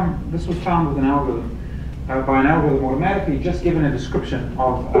this was found with an algorithm, by an algorithm automatically, just given a description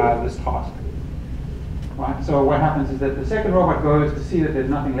of this task. Right? So what happens is that the second robot goes to see that there's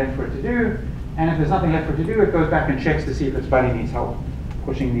nothing left for it to do, and if there's nothing left for it to do, it goes back and checks to see if its buddy needs help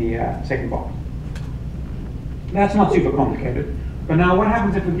pushing the second box. That's not super complicated. But now what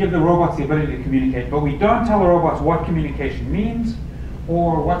happens if we give the robots the ability to communicate, but we don't tell the robots what communication means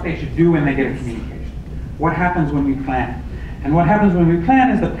or what they should do when they get a communication? What happens when we plan? And what happens when we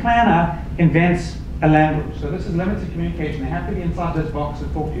plan is the planner invents a language. So this is limited communication. They have to be inside this box to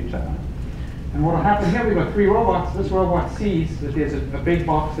talk to each other. And what will happen here, we've got three robots. This robot sees that there's a big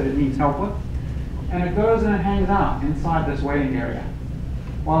box that it needs help with, and it goes and it hangs out inside this waiting area,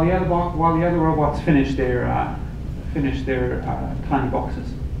 while the other robots finish their tiny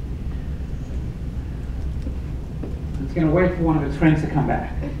boxes. It's going to wait for one of its friends to come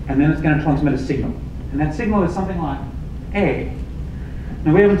back, and then it's going to transmit a signal. And that signal is something like A.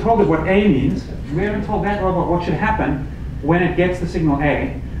 Now we haven't told it what A means. We haven't told that robot what should happen when it gets the signal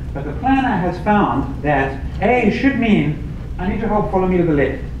A. But the planner has found that A should mean, I need your help, follow me to the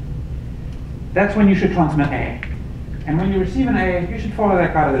left. That's when you should transmit A. And when you receive an A, you should follow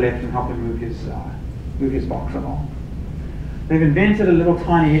that guy to the left and help him move his box along. They've invented a little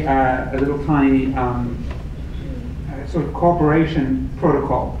tiny sort of cooperation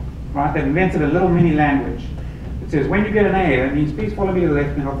protocol. Right? They've invented a little mini language. It says, when you get an A, that means please follow me to the left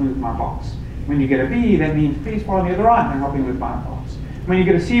and help me with my box. When you get a B, that means please follow me to the right and help me with my box. When you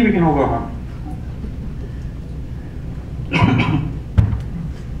get a C, we can all go home.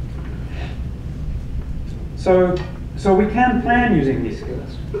 So we can plan using these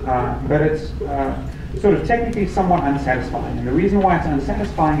skills, but it's sort of technically somewhat unsatisfying. And the reason why it's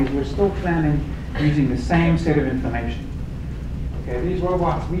unsatisfying is we're still planning using the same set of information. Okay, these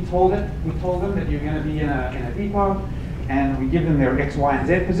robots, we told them that you're going to be in a depot, and we give them their X, Y, and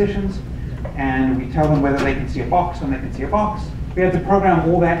Z positions, and we tell them whether they can see a box when they can see a box. We have to program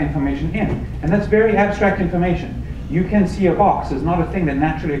all that information in, and that's very abstract information. You can see a box is not a thing that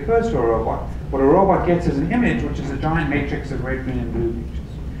naturally occurs to a robot. What a robot gets is an image, which is a giant matrix of red, green, and blue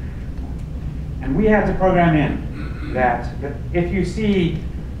pictures. And we had to program in that if you see,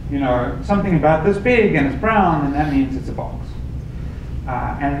 something about this big and it's brown, then that means it's a box.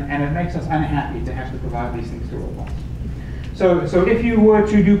 And it makes us unhappy to have to provide these things to robots. So if you were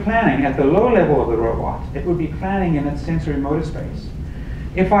to do planning at the low level of the robot, it would be planning in its sensory motor space.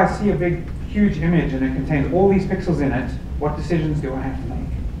 If I see a big, huge image and it contains all these pixels in it, what decisions do I have to make?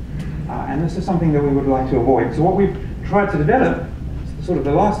 And this is something that we would like to avoid. So what we've tried to develop, sort of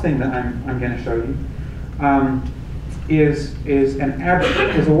the last thing that I'm going to show you, is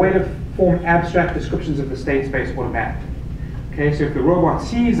a way to form abstract descriptions of the state space automatically. Okay, so if the robot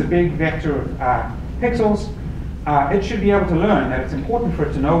sees a big vector of pixels, it should be able to learn that it's important for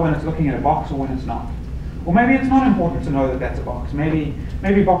it to know when it's looking at a box or when it's not. Or maybe it's not important to know that that's a box. Maybe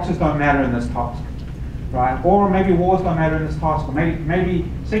boxes don't matter in this task, right? Or maybe walls don't matter in this task. Or maybe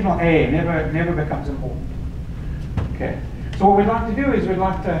signal A never becomes important. Okay. So what we'd like to do is we'd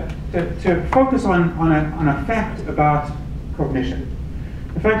like to focus on a fact about cognition.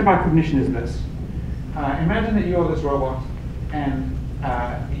 The fact about cognition is this. Imagine that you're this robot, and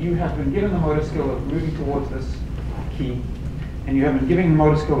you have been given the motor skill of moving towards this key, and you have been given the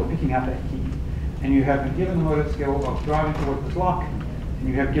motor skill of picking up that key, and you have been given the motor skill of driving towards this lock, and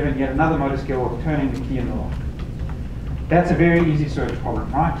you have given yet another motor skill of turning the key in the lock. That's a very easy search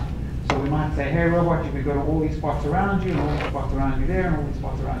problem, right? So we might say, hey robot, you could go to all these spots around you, and all these spots around you there, and all these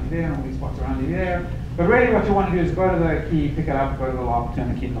spots around you there, and all these spots around you there. But really what you want to do is go to the key, pick it up, go to the lock,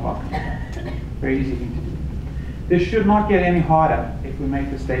 turn the key in the lock. Very easy thing to do. This should not get any harder if we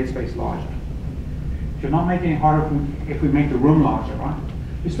make the state space larger. It should not make it any harder if we make the room larger, right?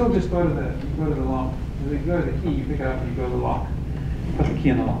 You still just go to the lock. You go to the key, you pick it up, and you go to the lock. You put the key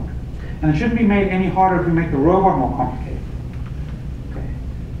in the lock. And it shouldn't be made any harder if we make the robot more complicated. Okay.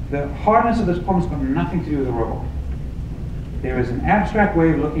 The hardness of this problem has got nothing to do with the robot. There is an abstract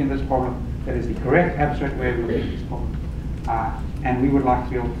way of looking at this problem that is the correct abstract way of looking at this problem. And we would like to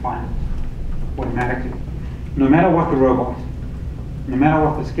be able to find it automatically. No matter what the robot, no matter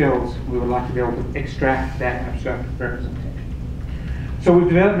what the skills, we would like to be able to extract that abstract representation. So we've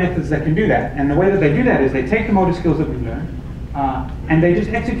developed methods that can do that. And the way that they do that is they take the motor skills that we've learned, and they just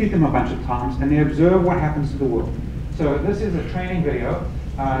execute them a bunch of times, and they observe what happens to the world. So this is a training video.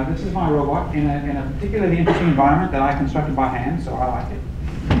 This is my robot in a particularly interesting environment that I constructed by hand, so I like it.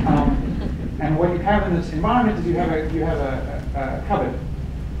 And what you have in this environment is you have a cupboard,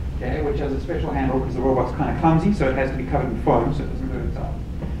 okay, which has a special handle because the robot's kind of clumsy, so it has to be covered in foam so it doesn't hurt itself.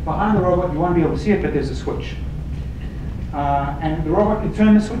 Behind the robot, you want to be able to see it, but there's a switch. And the robot can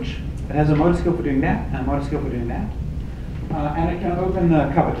turn the switch. It has a motor skill for doing that, and a motor skill for doing that. And it can open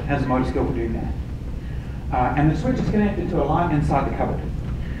the cupboard. It has a motor skill for doing that. And the switch is connected to a light inside the cupboard.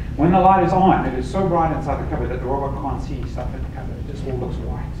 When the light is on, it is so bright inside the cupboard that the robot can't see stuff in the cupboard. It just all looks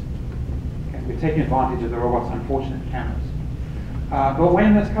white. Okay, we're taking advantage of the robot's unfortunate cameras. But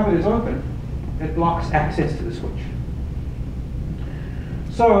when this cupboard is open, it blocks access to the switch.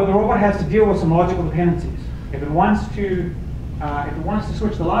 So the robot has to deal with some logical dependencies. If it wants to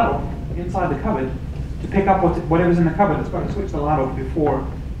switch the light off inside the cupboard to pick up whatever's in the cupboard, it's got to switch the light off before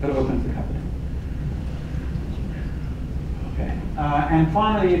it opens the cupboard. Okay. And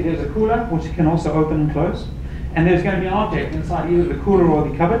finally, there's a cooler which can also open and close. And there's going to be an object inside either the cooler or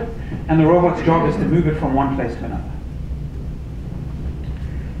the cupboard, and the robot's job is to move it from one place to another.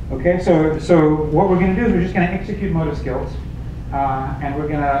 Okay, so what we're going to do is we're just going to execute motor skills, and we're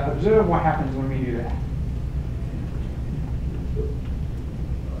going to observe what happens when we do that.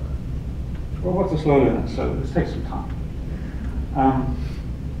 Robots are slow learners, so this takes some time.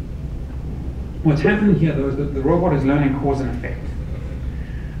 What's happening here, though, is that the robot is learning cause and effect.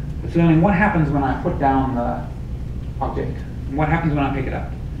 It's learning what happens when I put down the object, and what happens when I pick it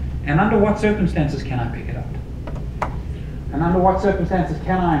up, and under what circumstances can I pick it up. And under what circumstances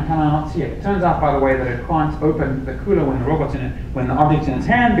can I and can I not see it? It turns out, by the way, that it can't open the cooler when the robot's in it, when the object's in its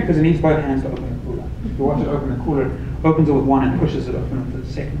hand, because it needs both hands to open the cooler. If you watch it open the cooler, it opens it with one and pushes it open with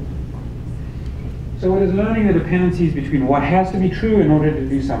the second. So it is learning the dependencies between what has to be true in order to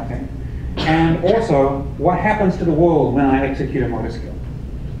do something, and also what happens to the world when I execute a motor skill.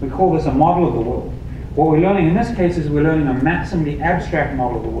 We call this a model of the world. What we're learning in this case is we're learning a maximally abstract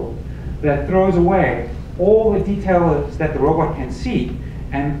model of the world that throws away all the details that the robot can see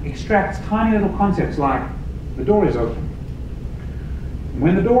and extracts tiny little concepts like the door is open.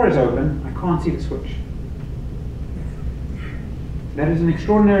 When the door is open, I can't see the switch. That is an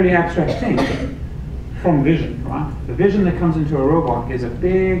extraordinarily abstract thing from vision, right? The vision that comes into a robot is a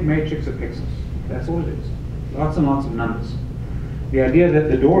big matrix of pixels. That's all it is. Lots and lots of numbers. The idea that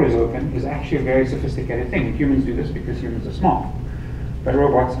the door is open is actually a very sophisticated thing. Humans do this because humans are smart. But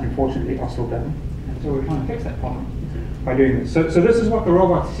robots, unfortunately, are still dumb. And so we're trying to fix that problem by doing this. So this is what the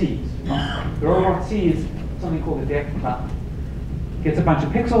robot sees. The robot sees something called a depth cloud. It gets a bunch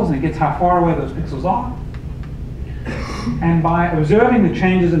of pixels, and it gets how far away those pixels are. And by observing the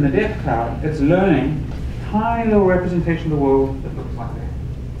changes in the depth cloud, it's learning a tiny little representation of the world that looks like that.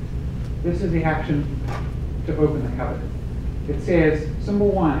 This is the action to open the cupboard. It says symbol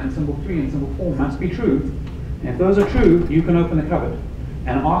 1 and symbol 3 and symbol 4 must be true. And if those are true, you can open the cupboard.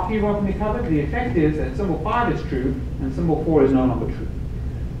 And after you've opened the cupboard, the effect is that symbol 5 is true and symbol 4 is no longer true.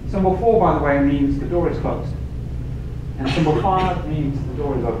 Symbol 4, by the way, means the door is closed. And symbol 5 means the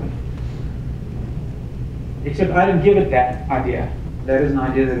door is open. Except I didn't give it that idea. That is an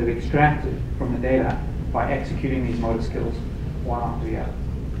idea that it extracted from the data by executing these motor skills one after the other.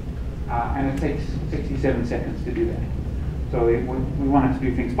 And it takes 67 seconds to do that. So we wanted to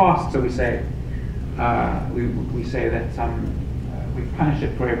do things fast, so we say that we punish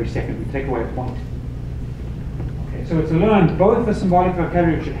it for every second. We take away a point. Okay, so it's learned both the symbolic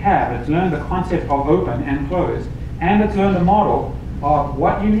vocabulary it should have. It's learned the concept of open and closed, and it's learned a model of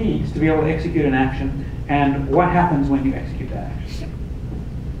what you need to be able to execute an action and what happens when you execute that action.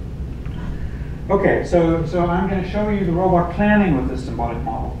 Okay, so I'm going to show you the robot planning with this symbolic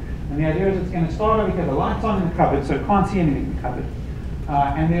model. And the idea is it's going to start over here, the light's on in the cupboard, so it can't see anything in the cupboard.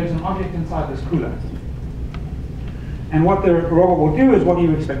 And there's an object inside this cooler. And what the robot will do is what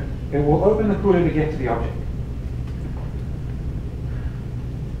you expect. It will open the cooler to get to the object.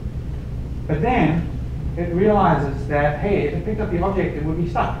 But then it realizes that, hey, if it picked up the object, it would be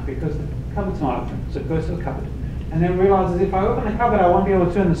stuck because the cupboard's not open. So it goes to the cupboard. And then it realizes if I open the cupboard, I won't be able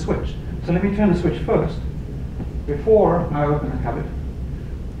to turn the switch. So let me turn the switch first before I open the cupboard.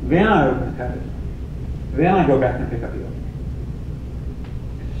 Then I open the cupboard. Then I go back and pick up the object.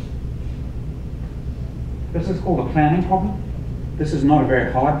 This is called a planning problem. This is not a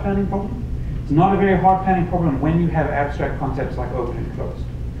very hard planning problem. It's not a very hard planning problem when you have abstract concepts like open and closed.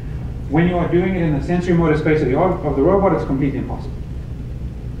 When you are doing it in the sensory motor space of the robot, it's completely impossible.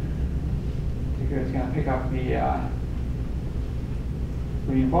 It's going to pick up the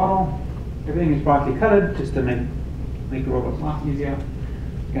green bottle. Everything is brightly colored just to make the robot's life easier.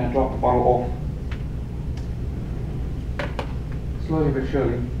 It's going to drop the bottle off. Slowly but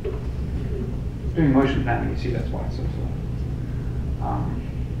surely. It's doing motion planning, you see, that's why it's so slow.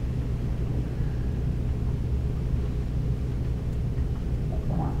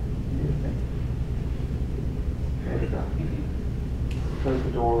 Close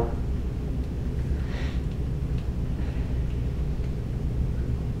the door.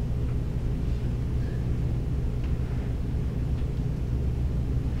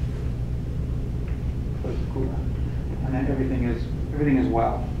 Close the cooler. And then everything is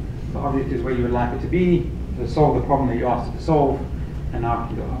well. The object is where you would like it to be to solve the problem that you asked it to solve, and now it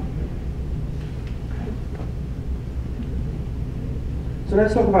can go on. So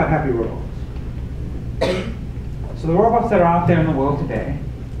let's talk about happy robots. So the robots that are out there in the world today,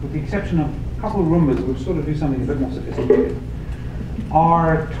 with the exception of a couple of Roombas which sort of do something a bit more sophisticated,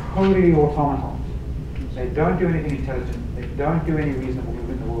 are totally automatons. They don't do anything intelligent. They don't do any reasonable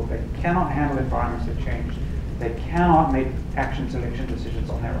movement in the world. They cannot handle environments that change. They cannot make action selection decisions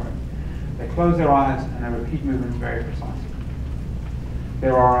on their own. They close their eyes and they repeat movements very precisely.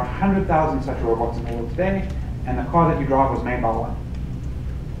 There are 100,000 such robots in the world today, and the car that you drive was made by one.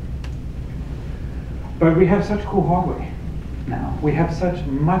 But we have such cool hardware now. We have such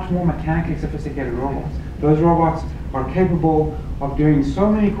much more mechanically sophisticated robots. Those robots are capable of doing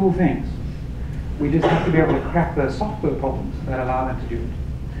so many cool things. We just have to be able to crack the software problems that allow them to do it.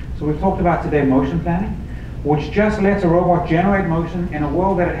 So we've talked about today motion planning, which just lets a robot generate motion in a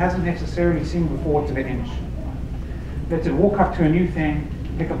world that it hasn't necessarily seen before to the inch. Lets it walk up to a new thing,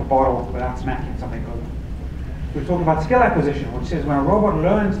 pick up a bottle without smacking something over. We've talked about skill acquisition, which says when a robot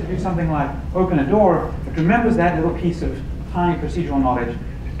learns to do something like open a door, it remembers that little piece of tiny procedural knowledge,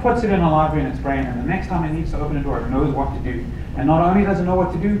 puts it in a library in its brain, and the next time it needs to open a door, it knows what to do. And not only does it know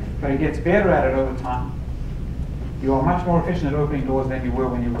what to do, but it gets better at it over time. You are much more efficient at opening doors than you were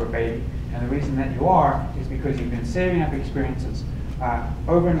when you were a baby. And the reason that you are is because you've been saving up experiences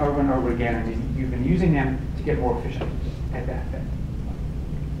over and over and over again, and you've been using them to get more efficient at that thing.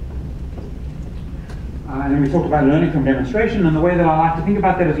 And then we talked about learning from demonstration, and the way that I like to think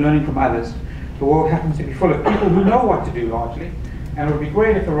about that is learning from others. The world happens to be full of people who know what to do largely, and it would be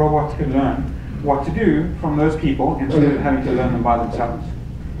great if the robots could learn what to do from those people instead of having to learn them by themselves.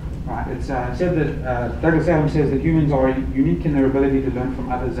 Right? It's said that Douglas Adams says that humans are unique in their ability to learn from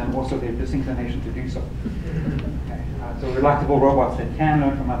others and also their disinclination to do so. Okay. So we like to build robots that can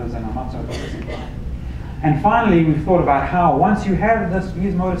learn from others and are not so disinclined. And finally, we've thought about how once you have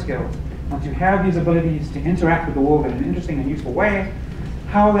these motor skills, once you have these abilities to interact with the world in an interesting and useful way,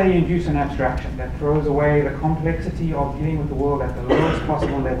 how they induce an abstraction that throws away the complexity of dealing with the world at the lowest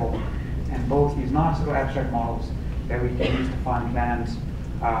possible level and builds these nice little abstract models that we can use to find plans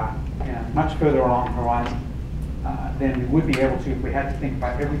much further along the horizon than we would be able to if we had to think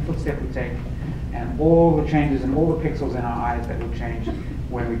about every footstep we take and all the changes and all the pixels in our eyes that will change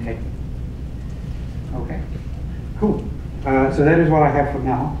when we take them. Okay, cool. So that is what I have for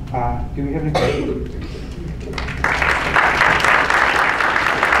now. Do we have any questions?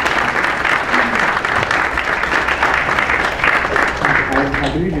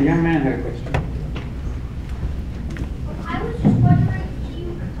 I believe the young man had a question. I was just wondering, do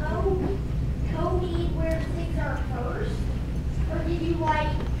you code where things are first? Or did you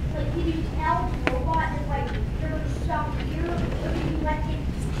did you tell the robot that you're going to stop here? Or did you let it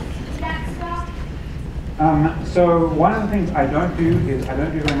do that stuff? So one of the things I don't do is I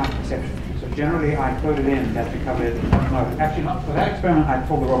don't do very much perception. So generally I code it in that we covered. No, actually not. For that experiment I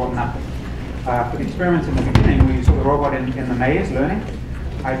told the robot nothing. for the experiments in the beginning, when you saw the robot in the maze learning,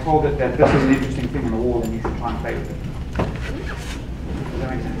 I told it that this is an interesting thing on the wall and you should try and play with it. Does that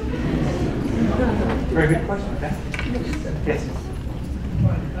make sense? Very good question, okay? Yes?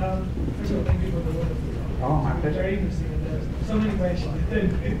 First of all, thank you for the wonderful talk. Oh, my pleasure. Very interesting, and there's so many questions.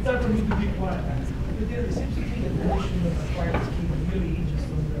 It's time for me to be quiet. But there seems to be a notion of acquired skill really just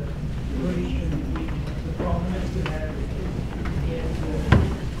on the relation between the problems we have and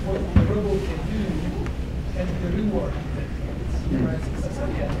what the robot can do and the reward that it's right.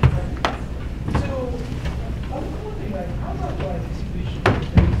 So I'm wondering, like, how about like a situation where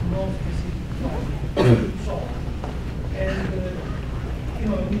there is no specific problem to solve? And you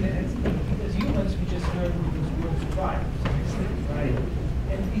know, I mean, as humans, we just learn because we will survive, to some extent, right?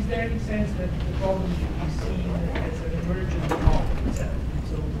 And is there any sense that the problem should be seen as an emergent problem itself?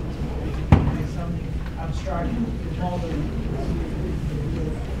 So basically, there's something abstract, the model,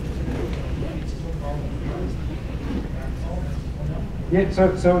 it's its own problem. Yeah,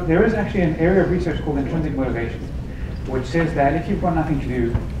 so there is actually an area of research called intrinsic motivation, which says that if you've got nothing to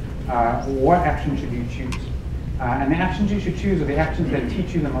do, what action should you choose? And the actions you should choose are the actions that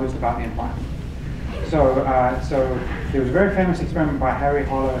teach you the most about the environment. So there was a very famous experiment by Harry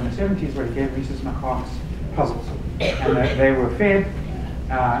Harlow in the 70s where he gave rhesus macaques puzzles. And they were fed,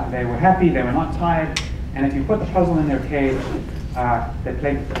 they were happy, they were not tired, and if you put the puzzle in their cage, they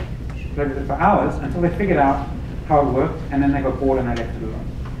played with it for hours until they figured out how it worked, and then they got bored and they left it alone.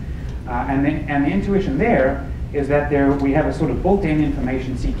 And the intuition there is that we have a sort of built-in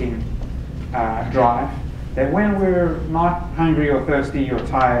information-seeking drive, that when we're not hungry or thirsty or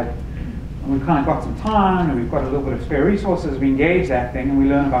tired, and we've kind of got some time and we've got a little bit of spare resources, we engage that thing and we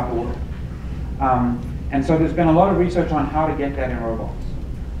learn about the world. And so there's been a lot of research on how to get that in robots.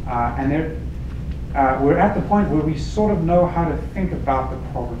 We're at the point where we sort of know how to think about the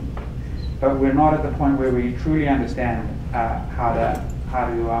problem, but we're not at the point where we truly understand how to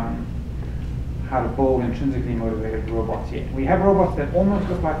build intrinsically motivated robots yet. We have robots that almost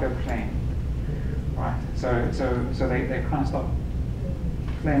look like they're playing. Right. So they kind of stop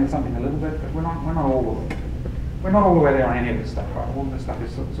playing with something a little bit, but we're not all the way. We're not all the way there on any of this stuff, right? All this stuff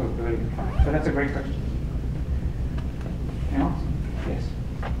is sort of building in front. So that's a great question. Anyone else? Yes.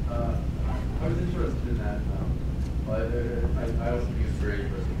 I was interested in that. I also think it's very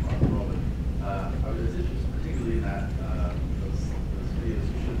interesting as well, but I was interested particularly in that those videos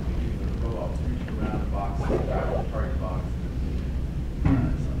you showed me the robots reaching around a box, a target box,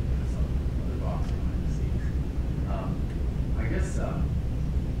 and some other box behind the scenes. I guess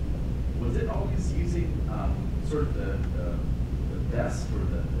was it always using sort of the best or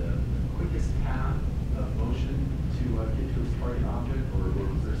the quickest path of motion to get to its target object, or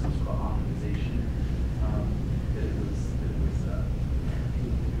was there some sort of optimization that it was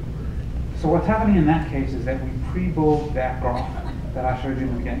So what's happening in that case is that we pre-build that graph that I showed you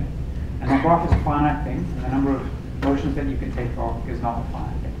in the beginning. And the graph is a finite thing, and the number of motions that you can take off is not a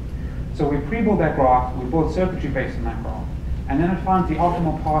finite thing. So we pre-build that graph, we build circuitry based on that graph, and then it finds the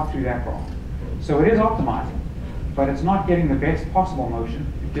optimal path through that graph. So it is optimizing, but it's not getting the best possible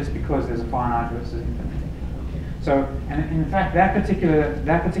motion just because there's a finite versus infinite. So, and in fact, that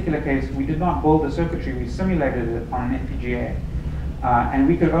particular case, we did not build the circuitry, we simulated it on an FPGA. And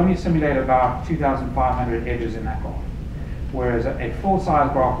we could only simulate about 2,500 edges in that graph, whereas a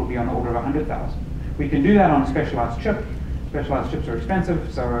full-size graph would be on the order of 100,000. We can do that on a specialized chip. Specialized chips are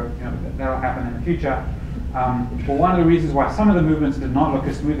expensive, so that'll happen in the future. But one of the reasons why some of the movements did not look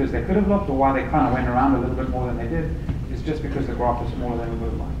as smooth as they could have looked, or why they kind of went around a little bit more than they did, is just because the graph was smaller than we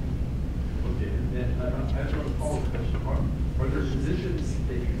would have liked. Okay, and then I just want to follow the question. Are there positions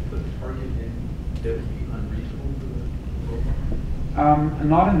that you put the target in that would be unreachable for the robot?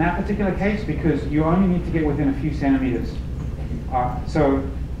 Not in that particular case, because you only need to get within a few centimeters. So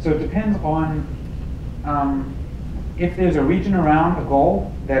it depends on if there's a region around a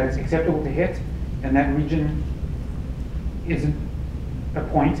goal that is acceptable to hit, and that region isn't a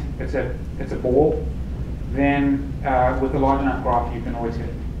point, it's a ball, then with a large enough graph you can always hit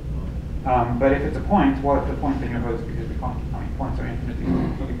it. But if it's a point, well, if the point, then you're hosed because we can't. I mean, points are infinitely,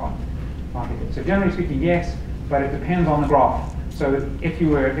 so we can't hit it. So generally speaking, yes, but it depends on the graph. So if you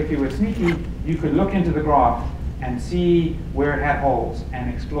were sneaky, you could look into the graph and see where it had holes and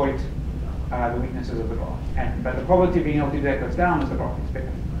exploit the weaknesses of the graph. But the probability of being able to do that goes down as the graph gets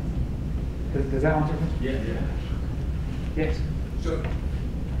bigger. Does that answer your question? Yeah. Yes. So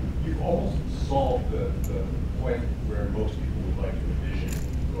you've almost solved the point where most people would like to envision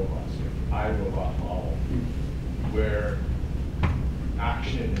robots, like iRobot model, where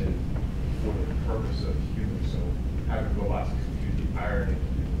action is for the purpose of humans. So having robots do the ironing, do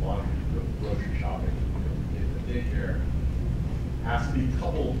the laundry, grocery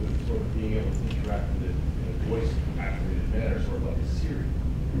coupled with sort of being able to interact with it in a voice-activated manner, sort of like a Siri.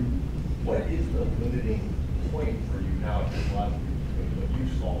 What is the limiting point for you now technologically between what you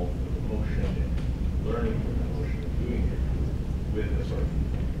solve with emotion and learning from emotion and doing it with the sort of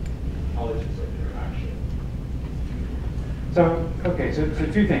intelligence of interaction? So, okay, so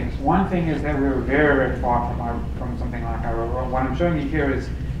two things. One thing is that we're very, very far from something like our robot. What I'm showing you here is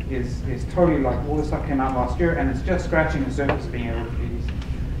totally like all this stuff came out last year, and it's just scratching the surface of being able to do these.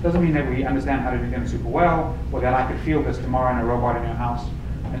 Doesn't mean that we understand how to do them super well, or that I could feel this tomorrow in a robot in your house.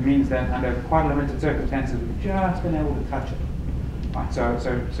 It means that under quite limited circumstances, we've just been able to touch it. Right, so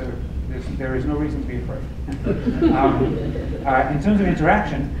there is no reason to be afraid. In terms of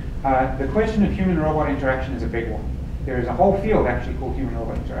interaction, the question of human-robot interaction is a big one. There is a whole field actually called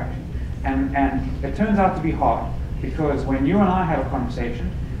human-robot interaction. And it turns out to be hard, because when you and I have a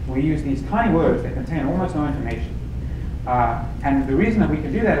conversation, we use these tiny words that contain almost no information. And the reason that we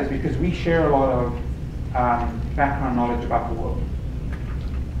can do that is because we share a lot of background knowledge about the world.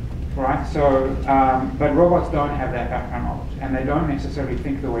 Right? So, but robots don't have that background knowledge, and they don't necessarily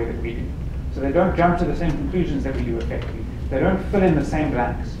think the way that we do. So they don't jump to the same conclusions that we do effectively. They don't fill in the same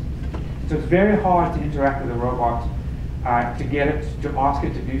blanks. So it's very hard to interact with a robot to get it, to ask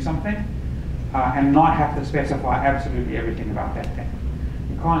it to do something, and not have to specify absolutely everything about that thing.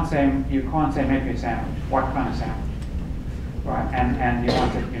 You can't say make me a sandwich. What kind of sandwich? Right? And you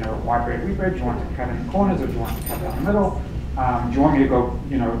want it, white bread, wheat bread. Do you want to cut it in the corners, or do you want to cut it down the middle? Do you want me to go,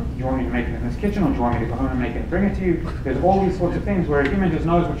 do you want me to make it in this kitchen, or do you want me to go home and make it and bring it to you? There's all these sorts of things where a human just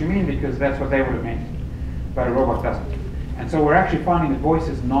knows what you mean because that's what they would have meant, but a robot doesn't. And so we're actually finding that voice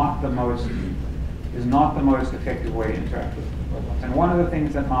is not the most effective way to interact with robots. And one of the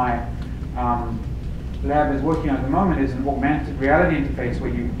things that my lab is working on at the moment is an augmented reality interface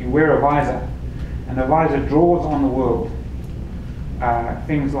where you wear a visor, and the visor draws on the world.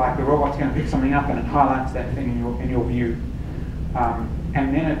 Things like the robot's going to pick something up and it highlights that thing in your view.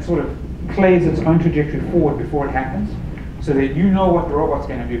 And then it sort of plays its own trajectory forward before it happens, so that you know what the robot's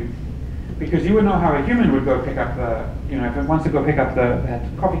going to do. Because you would know how a human would go pick up if it wants to go pick up that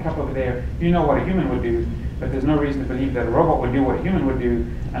coffee cup over there, you know what a human would do, but there's no reason to believe that a robot would do what a human would do.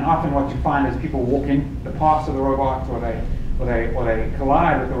 And often what you find is people walk in the paths of the robot, or they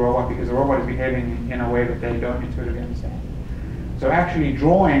collide with the robot because the robot is behaving in a way that they don't intuitively understand. So actually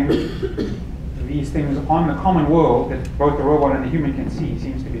drawing these things on the common world that both the robot and the human can see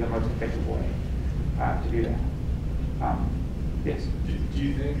seems to be the most effective way to do that. Yes? Do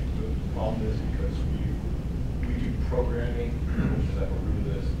you think the problem is because we do programming, which is at the root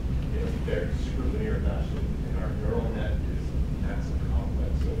of this, they're super linear fashion, and our neural net is massive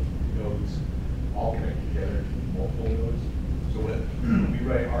complex of nodes all connected together to multiple nodes. So when we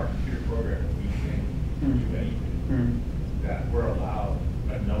write our computer program and we can't do anything, that we're allowed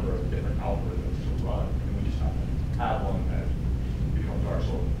a number of different algorithms to run, and we just have to have one that becomes our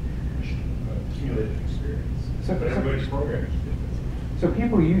sort of cumulative experience. But everybody's programming is different. So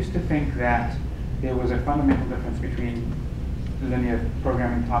people used to think that there was a fundamental difference between linear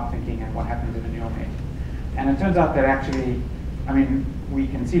programming type thinking and what happens in a neural net. And it turns out that actually, we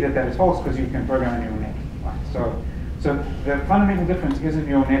can see that is false because you can program a neural net. Right? So the fundamental difference isn't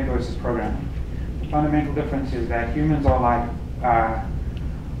neural net versus programming. The fundamental difference is that humans are like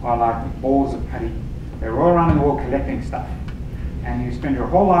balls of putty. They roll around in the world collecting stuff. And you spend your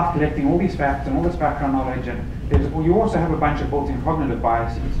whole life collecting all these facts and all this background knowledge, and you also have a bunch of built-in cognitive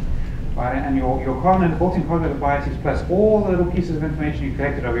biases. Right? And your built-in cognitive biases plus all the little pieces of information you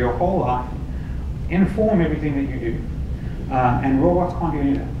collected over your whole life inform everything that you do. And robots can't do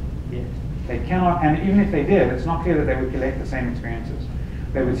any of that yet. They cannot, and even if they did, it's not clear that they would collect the same experiences.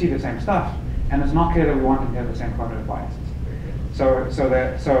 They would see the same stuff, and it's not clear that we want them to have the same cognitive biases. So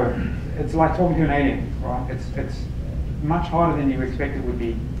it's like talking to an alien, right? It's much harder than you expect it would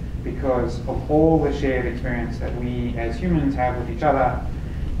be because of all the shared experience that we as humans have with each other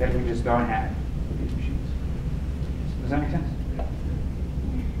that we just don't have with these machines. Does that make sense?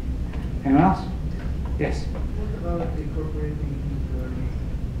 Anyone else? Yes? What about incorporating deep learning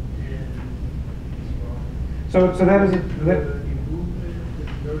in So that is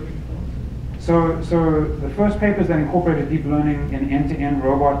So the first papers that incorporated deep learning in end-to-end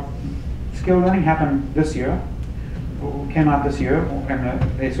robot skill learning happened this year, or came out this year, and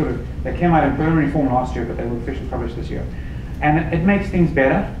they came out in preliminary form last year, but they were officially published this year. And it makes things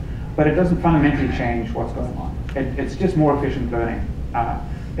better, but it doesn't fundamentally change what's going on. It's just more efficient learning.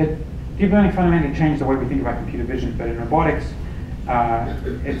 Deep learning fundamentally changed the way we think about computer vision, but in robotics,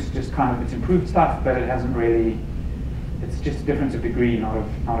 it's just it's improved stuff, but it hasn't really. It's just a difference of degree, not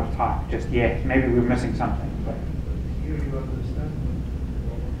of type, just yet. Maybe we're missing something. But you understand?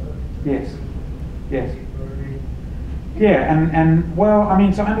 Yes. Yes. Yeah, and well, I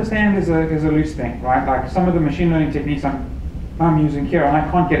mean, so understand is a loose thing, right? Like some of the machine learning techniques I'm using here, and I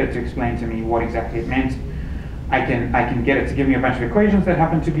can't get it to explain to me what exactly it meant. I can get it to give me a bunch of equations that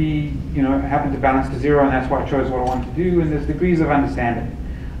happen to be, happen to balance to zero, and that's why I chose what I want to do, and there's degrees of understanding.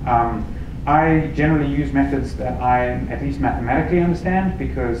 I generally use methods that I at least mathematically understand,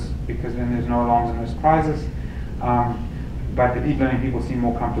 because then there's no alarms and no surprises. But the deep learning people seem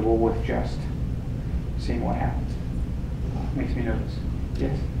more comfortable with just seeing what happens. Makes me nervous.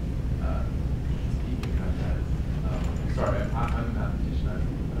 Yes? Speaking of that, sorry, I'm a mathematician.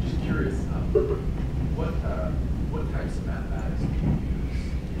 I'm just curious, what types of mathematics do you use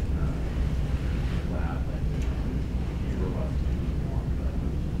in the lab? Like, robots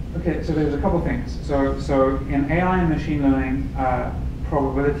do? Okay, so there's a couple things. So in AI and machine learning,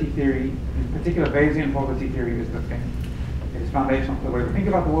 probability theory, in particular Bayesian probability theory, is the thing. It is foundational to the way we think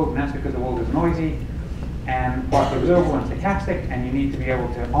about the world, and that's because the world is noisy and quite observable and stochastic, and you need to be able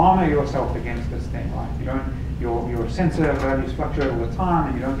to armor yourself against this thing, right? Your sensor values fluctuate all the time,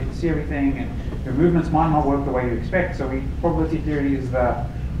 and you don't get to see everything, and your movements might not work the way you expect. So probability theory is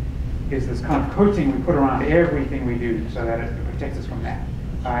this kind of coating we put around everything we do so that it protects us from that.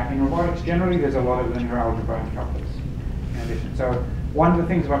 In robotics, generally, there's a lot of linear algebra and calculus in addition. So one of the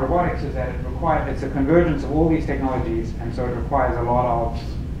things about robotics is that it's a convergence of all these technologies, and so it requires a lot of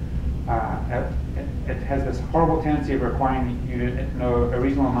it has this horrible tendency of requiring you to know a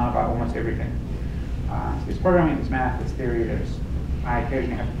reasonable amount about almost everything. There's programming, there's math, there's theory, I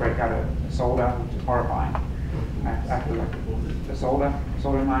occasionally have to break out a solder, which is horrifying. I have to like the soldering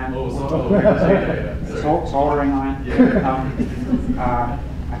iron. Soldering iron. I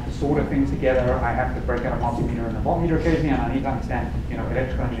have to solder things together. I have to break out a multimeter and a voltmeter occasionally, and I need to understand,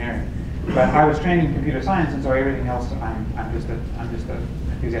 electrical engineering. But I was trained in computer science, and so everything else, I'm just an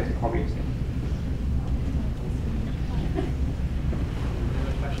enthusiastic hobbyist.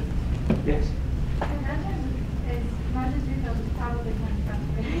 Yes. As much as your field is probably kind of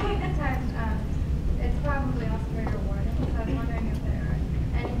frustrating at times, it's probably also very rewarding. So I was wondering if there are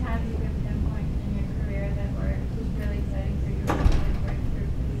any times you could pinpoint in your career that were just really exciting for you, really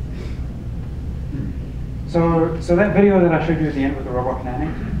breakthrough. So that video that I showed you at the end with the robot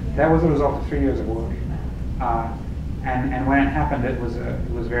planning, that was a result of 3 years of work. And when it happened, it was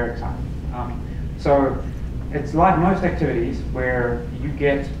very exciting. So it's like most activities where you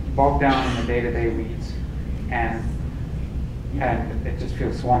get bogged down in the day-to-day weeds, and it just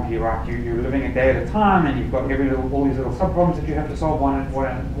feels swampy, right? You're living a day at a time, and you've got all these little sub-problems that you have to solve one at a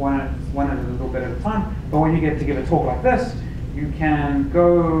little bit at a time. But when you get to give a talk like this, you can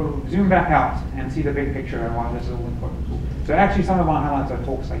go zoom back out and see the big picture and why this is all important. So actually, some of my highlights are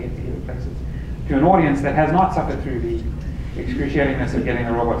talks I get to give places to an audience that has not suffered through the excruciatingness of getting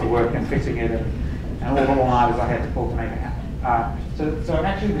the robot to work and fixing it, and all the all-nighters I had to pull to make it happen. So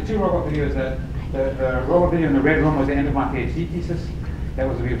actually, the two robot videos, the robot video in the red room was the end of my PhD thesis. That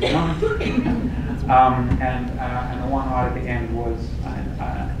was a beautiful moment. And the one right at the end was,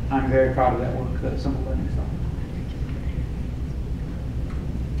 I'm very proud of that work, the simple learning stuff.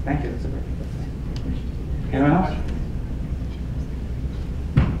 Thank you, that's a great thing. Anyone else?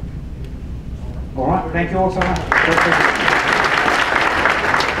 All right, thank you all so much.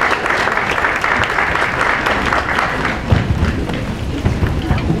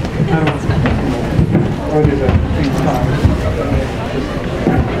 Oh, there's a thing started.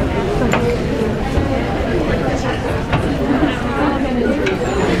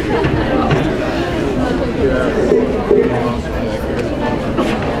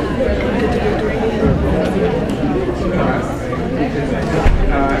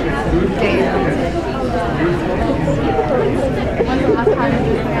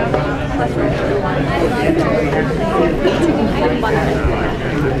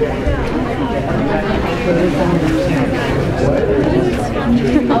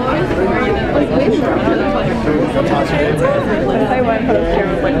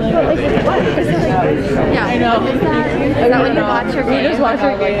 Yeah, I know. Is that when you watch your game? Just watch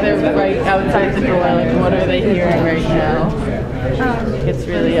your game. They're right outside the door. Like, what are they hearing right now? It's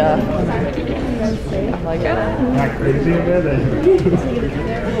really like Not crazy about it.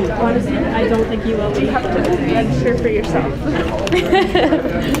 Honestly, I don't think you will be. You have to register for yourself.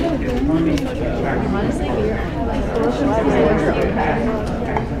 Honestly,